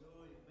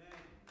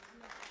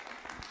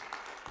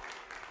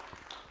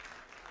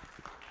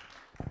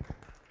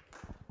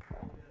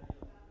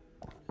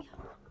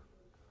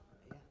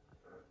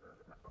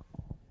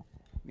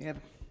 Bien,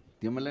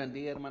 Dios me la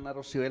bendiga, hermana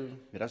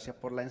Rocibel. Gracias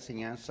por la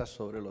enseñanza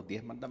sobre los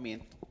 10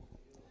 mandamientos.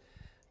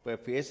 Pues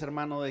fíjese,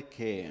 hermano, de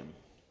que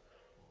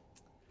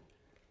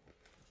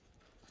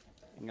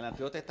en el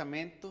Antiguo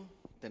Testamento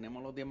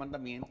tenemos los 10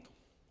 mandamientos,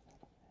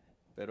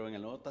 pero en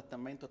el Nuevo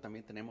Testamento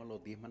también tenemos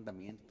los 10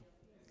 mandamientos.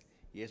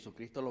 Y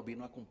Jesucristo los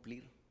vino a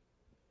cumplir.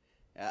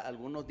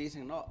 Algunos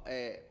dicen, no,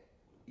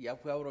 ya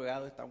fue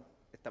abrogado,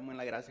 estamos en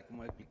la gracia,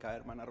 como explicaba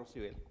hermana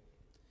Rocibel.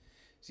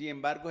 Sin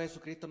embargo,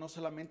 Jesucristo no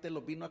solamente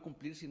los vino a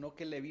cumplir, sino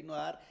que le vino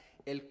a dar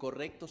el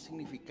correcto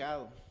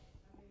significado.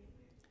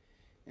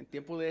 En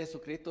tiempo de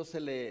Jesucristo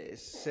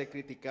se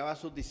criticaba a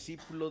sus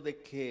discípulos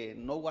de que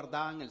no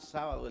guardaban el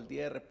sábado, el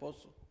día de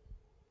reposo.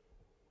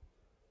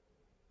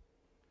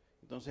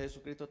 Entonces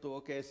Jesucristo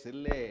tuvo que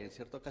decirle en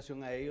cierta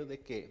ocasión a ellos de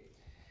que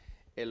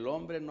el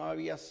hombre no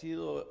había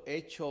sido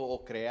hecho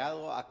o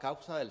creado a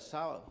causa del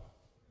sábado,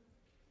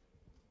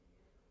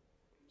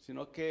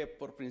 sino que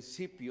por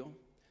principio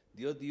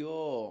Dios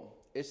dio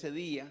ese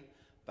día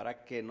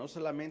para que no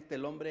solamente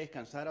el hombre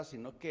descansara,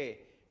 sino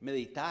que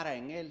meditara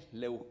en él,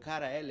 le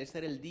buscara a él. Ese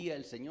era el día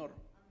del Señor.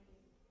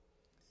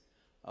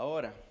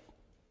 Ahora,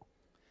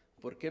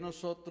 ¿por qué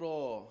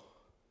nosotros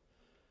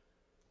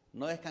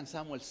no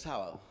descansamos el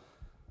sábado?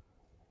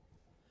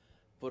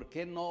 ¿Por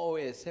qué no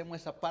obedecemos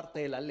esa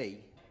parte de la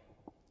ley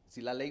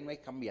si la ley no ha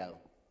cambiado?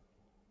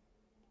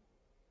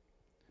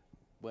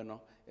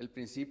 Bueno, el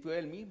principio es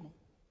el mismo.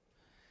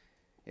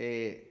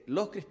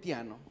 Los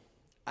cristianos,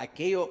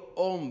 aquellos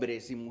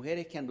hombres y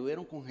mujeres que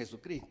anduvieron con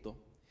Jesucristo,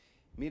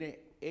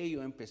 mire,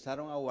 ellos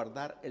empezaron a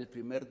guardar el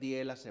primer día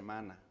de la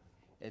semana.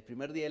 El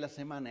primer día de la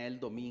semana es el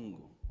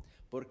domingo.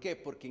 ¿Por qué?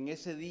 Porque en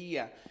ese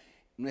día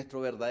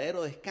nuestro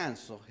verdadero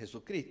descanso,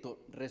 Jesucristo,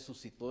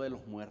 resucitó de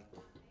los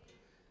muertos.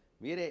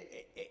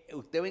 Mire,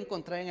 usted va a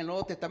encontrar en el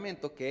Nuevo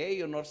Testamento que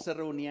ellos no se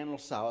reunían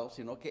los sábados,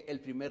 sino que el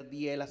primer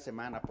día de la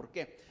semana. ¿Por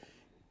qué?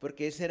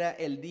 Porque ese era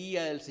el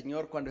día del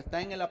Señor. Cuando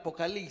está en el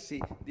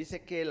Apocalipsis,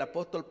 dice que el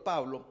apóstol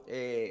Pablo,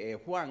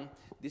 Juan,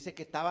 dice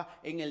que estaba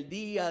en el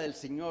día del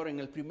Señor, en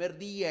el primer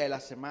día de la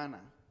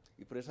semana.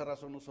 Y por esa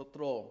razón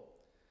nosotros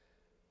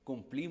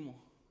cumplimos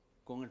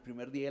con el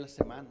primer día de la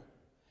semana.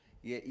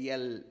 Y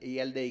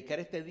al dedicar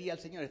este día al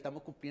Señor,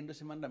 estamos cumpliendo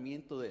ese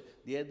mandamiento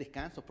de día de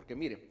descanso. Porque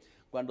mire,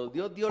 cuando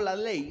Dios dio la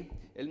ley,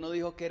 Él no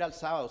dijo que era el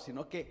sábado,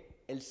 sino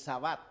que el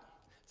Sabbat.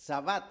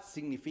 Sabbat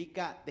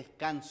significa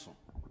descanso.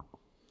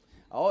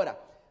 Ahora,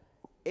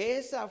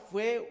 esa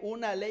fue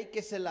una ley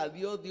que se la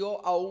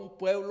dio a un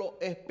pueblo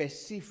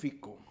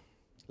específico.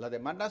 Las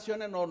demás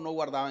naciones no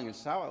guardaban el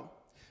sábado.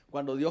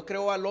 Cuando Dios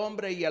creó al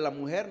hombre y a la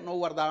mujer, no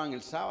guardaban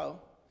el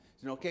sábado,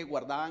 sino que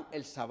guardaban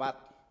el Sabbat,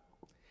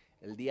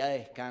 el día de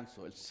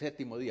descanso, el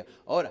séptimo día.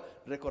 Ahora,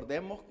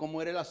 recordemos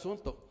cómo era el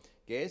asunto,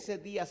 que ese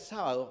día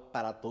sábado,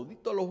 para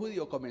toditos los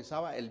judíos,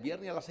 comenzaba el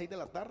viernes a las 6 de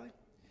la tarde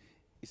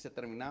y se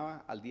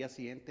terminaba al día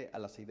siguiente a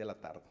las 6 de la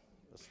tarde.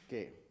 Así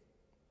que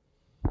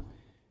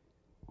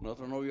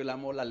nosotros no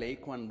violamos la ley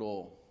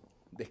cuando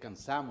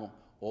descansamos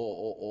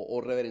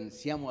o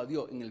reverenciamos a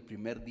Dios en el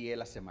primer día de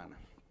la semana.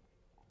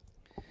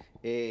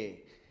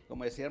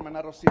 Como decía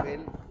hermana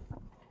Rocibel,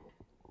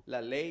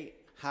 la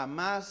ley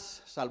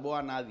jamás salvó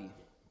a nadie,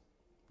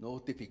 no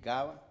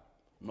justificaba,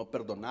 no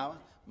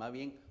perdonaba, más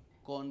bien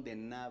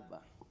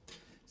condenaba,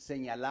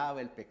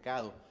 señalaba el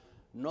pecado.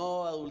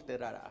 No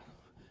adulterarás,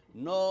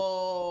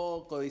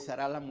 no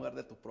codiciarás la mujer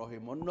de tu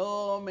prójimo,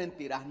 no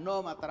mentirás,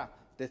 no matarás.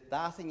 Te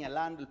está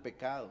señalando el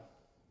pecado.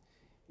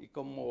 Y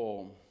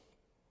como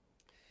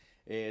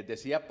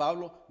decía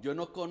Pablo, yo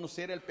no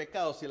conociera el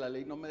pecado si la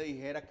ley no me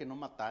dijera que no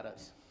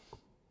mataras.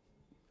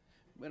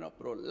 Bueno,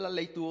 pero la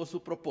ley tuvo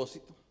su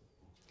propósito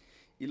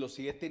y lo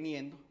sigue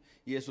teniendo.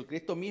 Y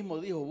Jesucristo mismo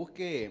dijo,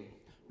 busque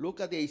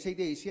Lucas 16,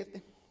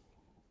 17.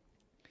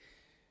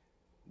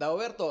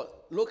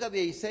 Dagoberto, Lucas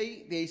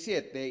 16,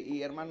 17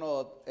 y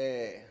hermano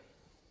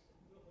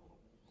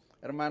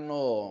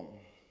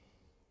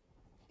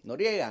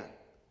Noriega,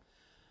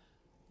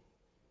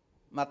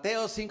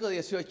 Mateo 5,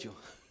 18.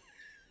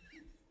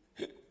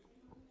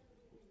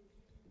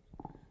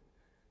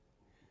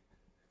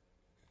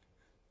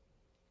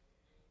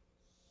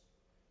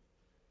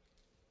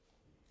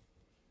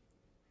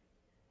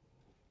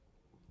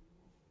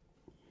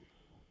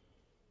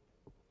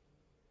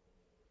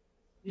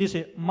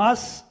 Dice,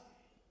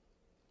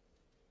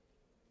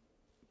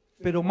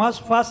 pero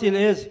más fácil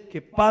es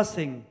que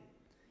pasen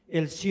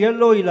el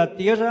cielo y la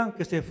tierra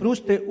que se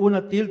frustre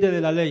una tilde de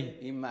la ley.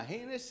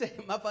 Imagínense,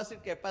 más fácil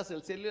que pase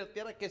el cielo y la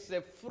tierra que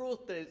se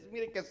frustre,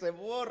 mire, que se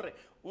borre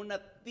una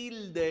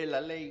tilde de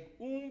la ley.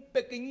 Un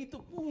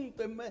pequeñito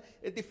punto,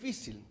 es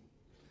difícil.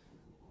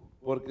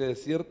 Porque de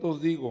cierto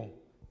os digo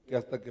que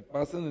hasta que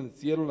pasen el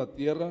cielo y la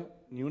tierra,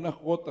 ni una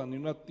jota ni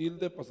una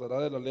tilde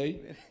pasará de la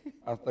ley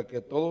hasta que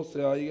todo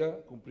se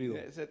haya cumplido.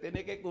 Se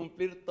tiene que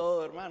cumplir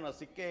todo, hermano.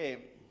 Así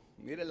que,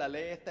 mire, la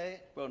ley está,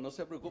 pero no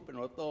se preocupe,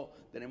 nosotros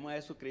tenemos a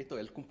Jesucristo,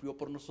 Él cumplió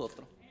por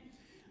nosotros.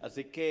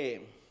 Así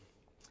que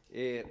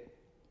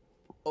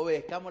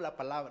obedezcamos la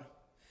palabra.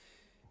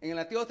 En el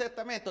Antiguo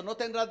Testamento, no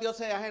tendrás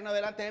dioses ajenos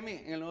delante de mí.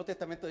 En el Nuevo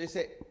Testamento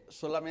dice,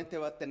 solamente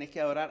tenés que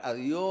adorar a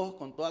Dios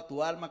con toda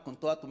tu alma, con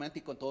toda tu mente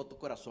y con todo tu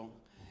corazón.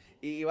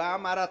 Y vas a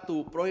amar a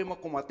tu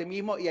prójimo como a ti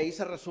mismo, y ahí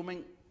se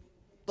resumen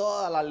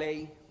toda la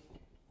ley.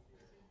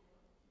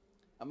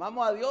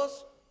 Amamos a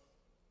Dios,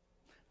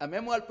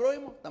 amemos al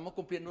prójimo, estamos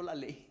cumpliendo la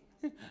ley.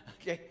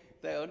 Okay.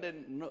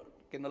 Entonces,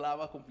 que no la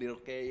vamos a cumplir,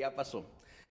 ok, ya pasó.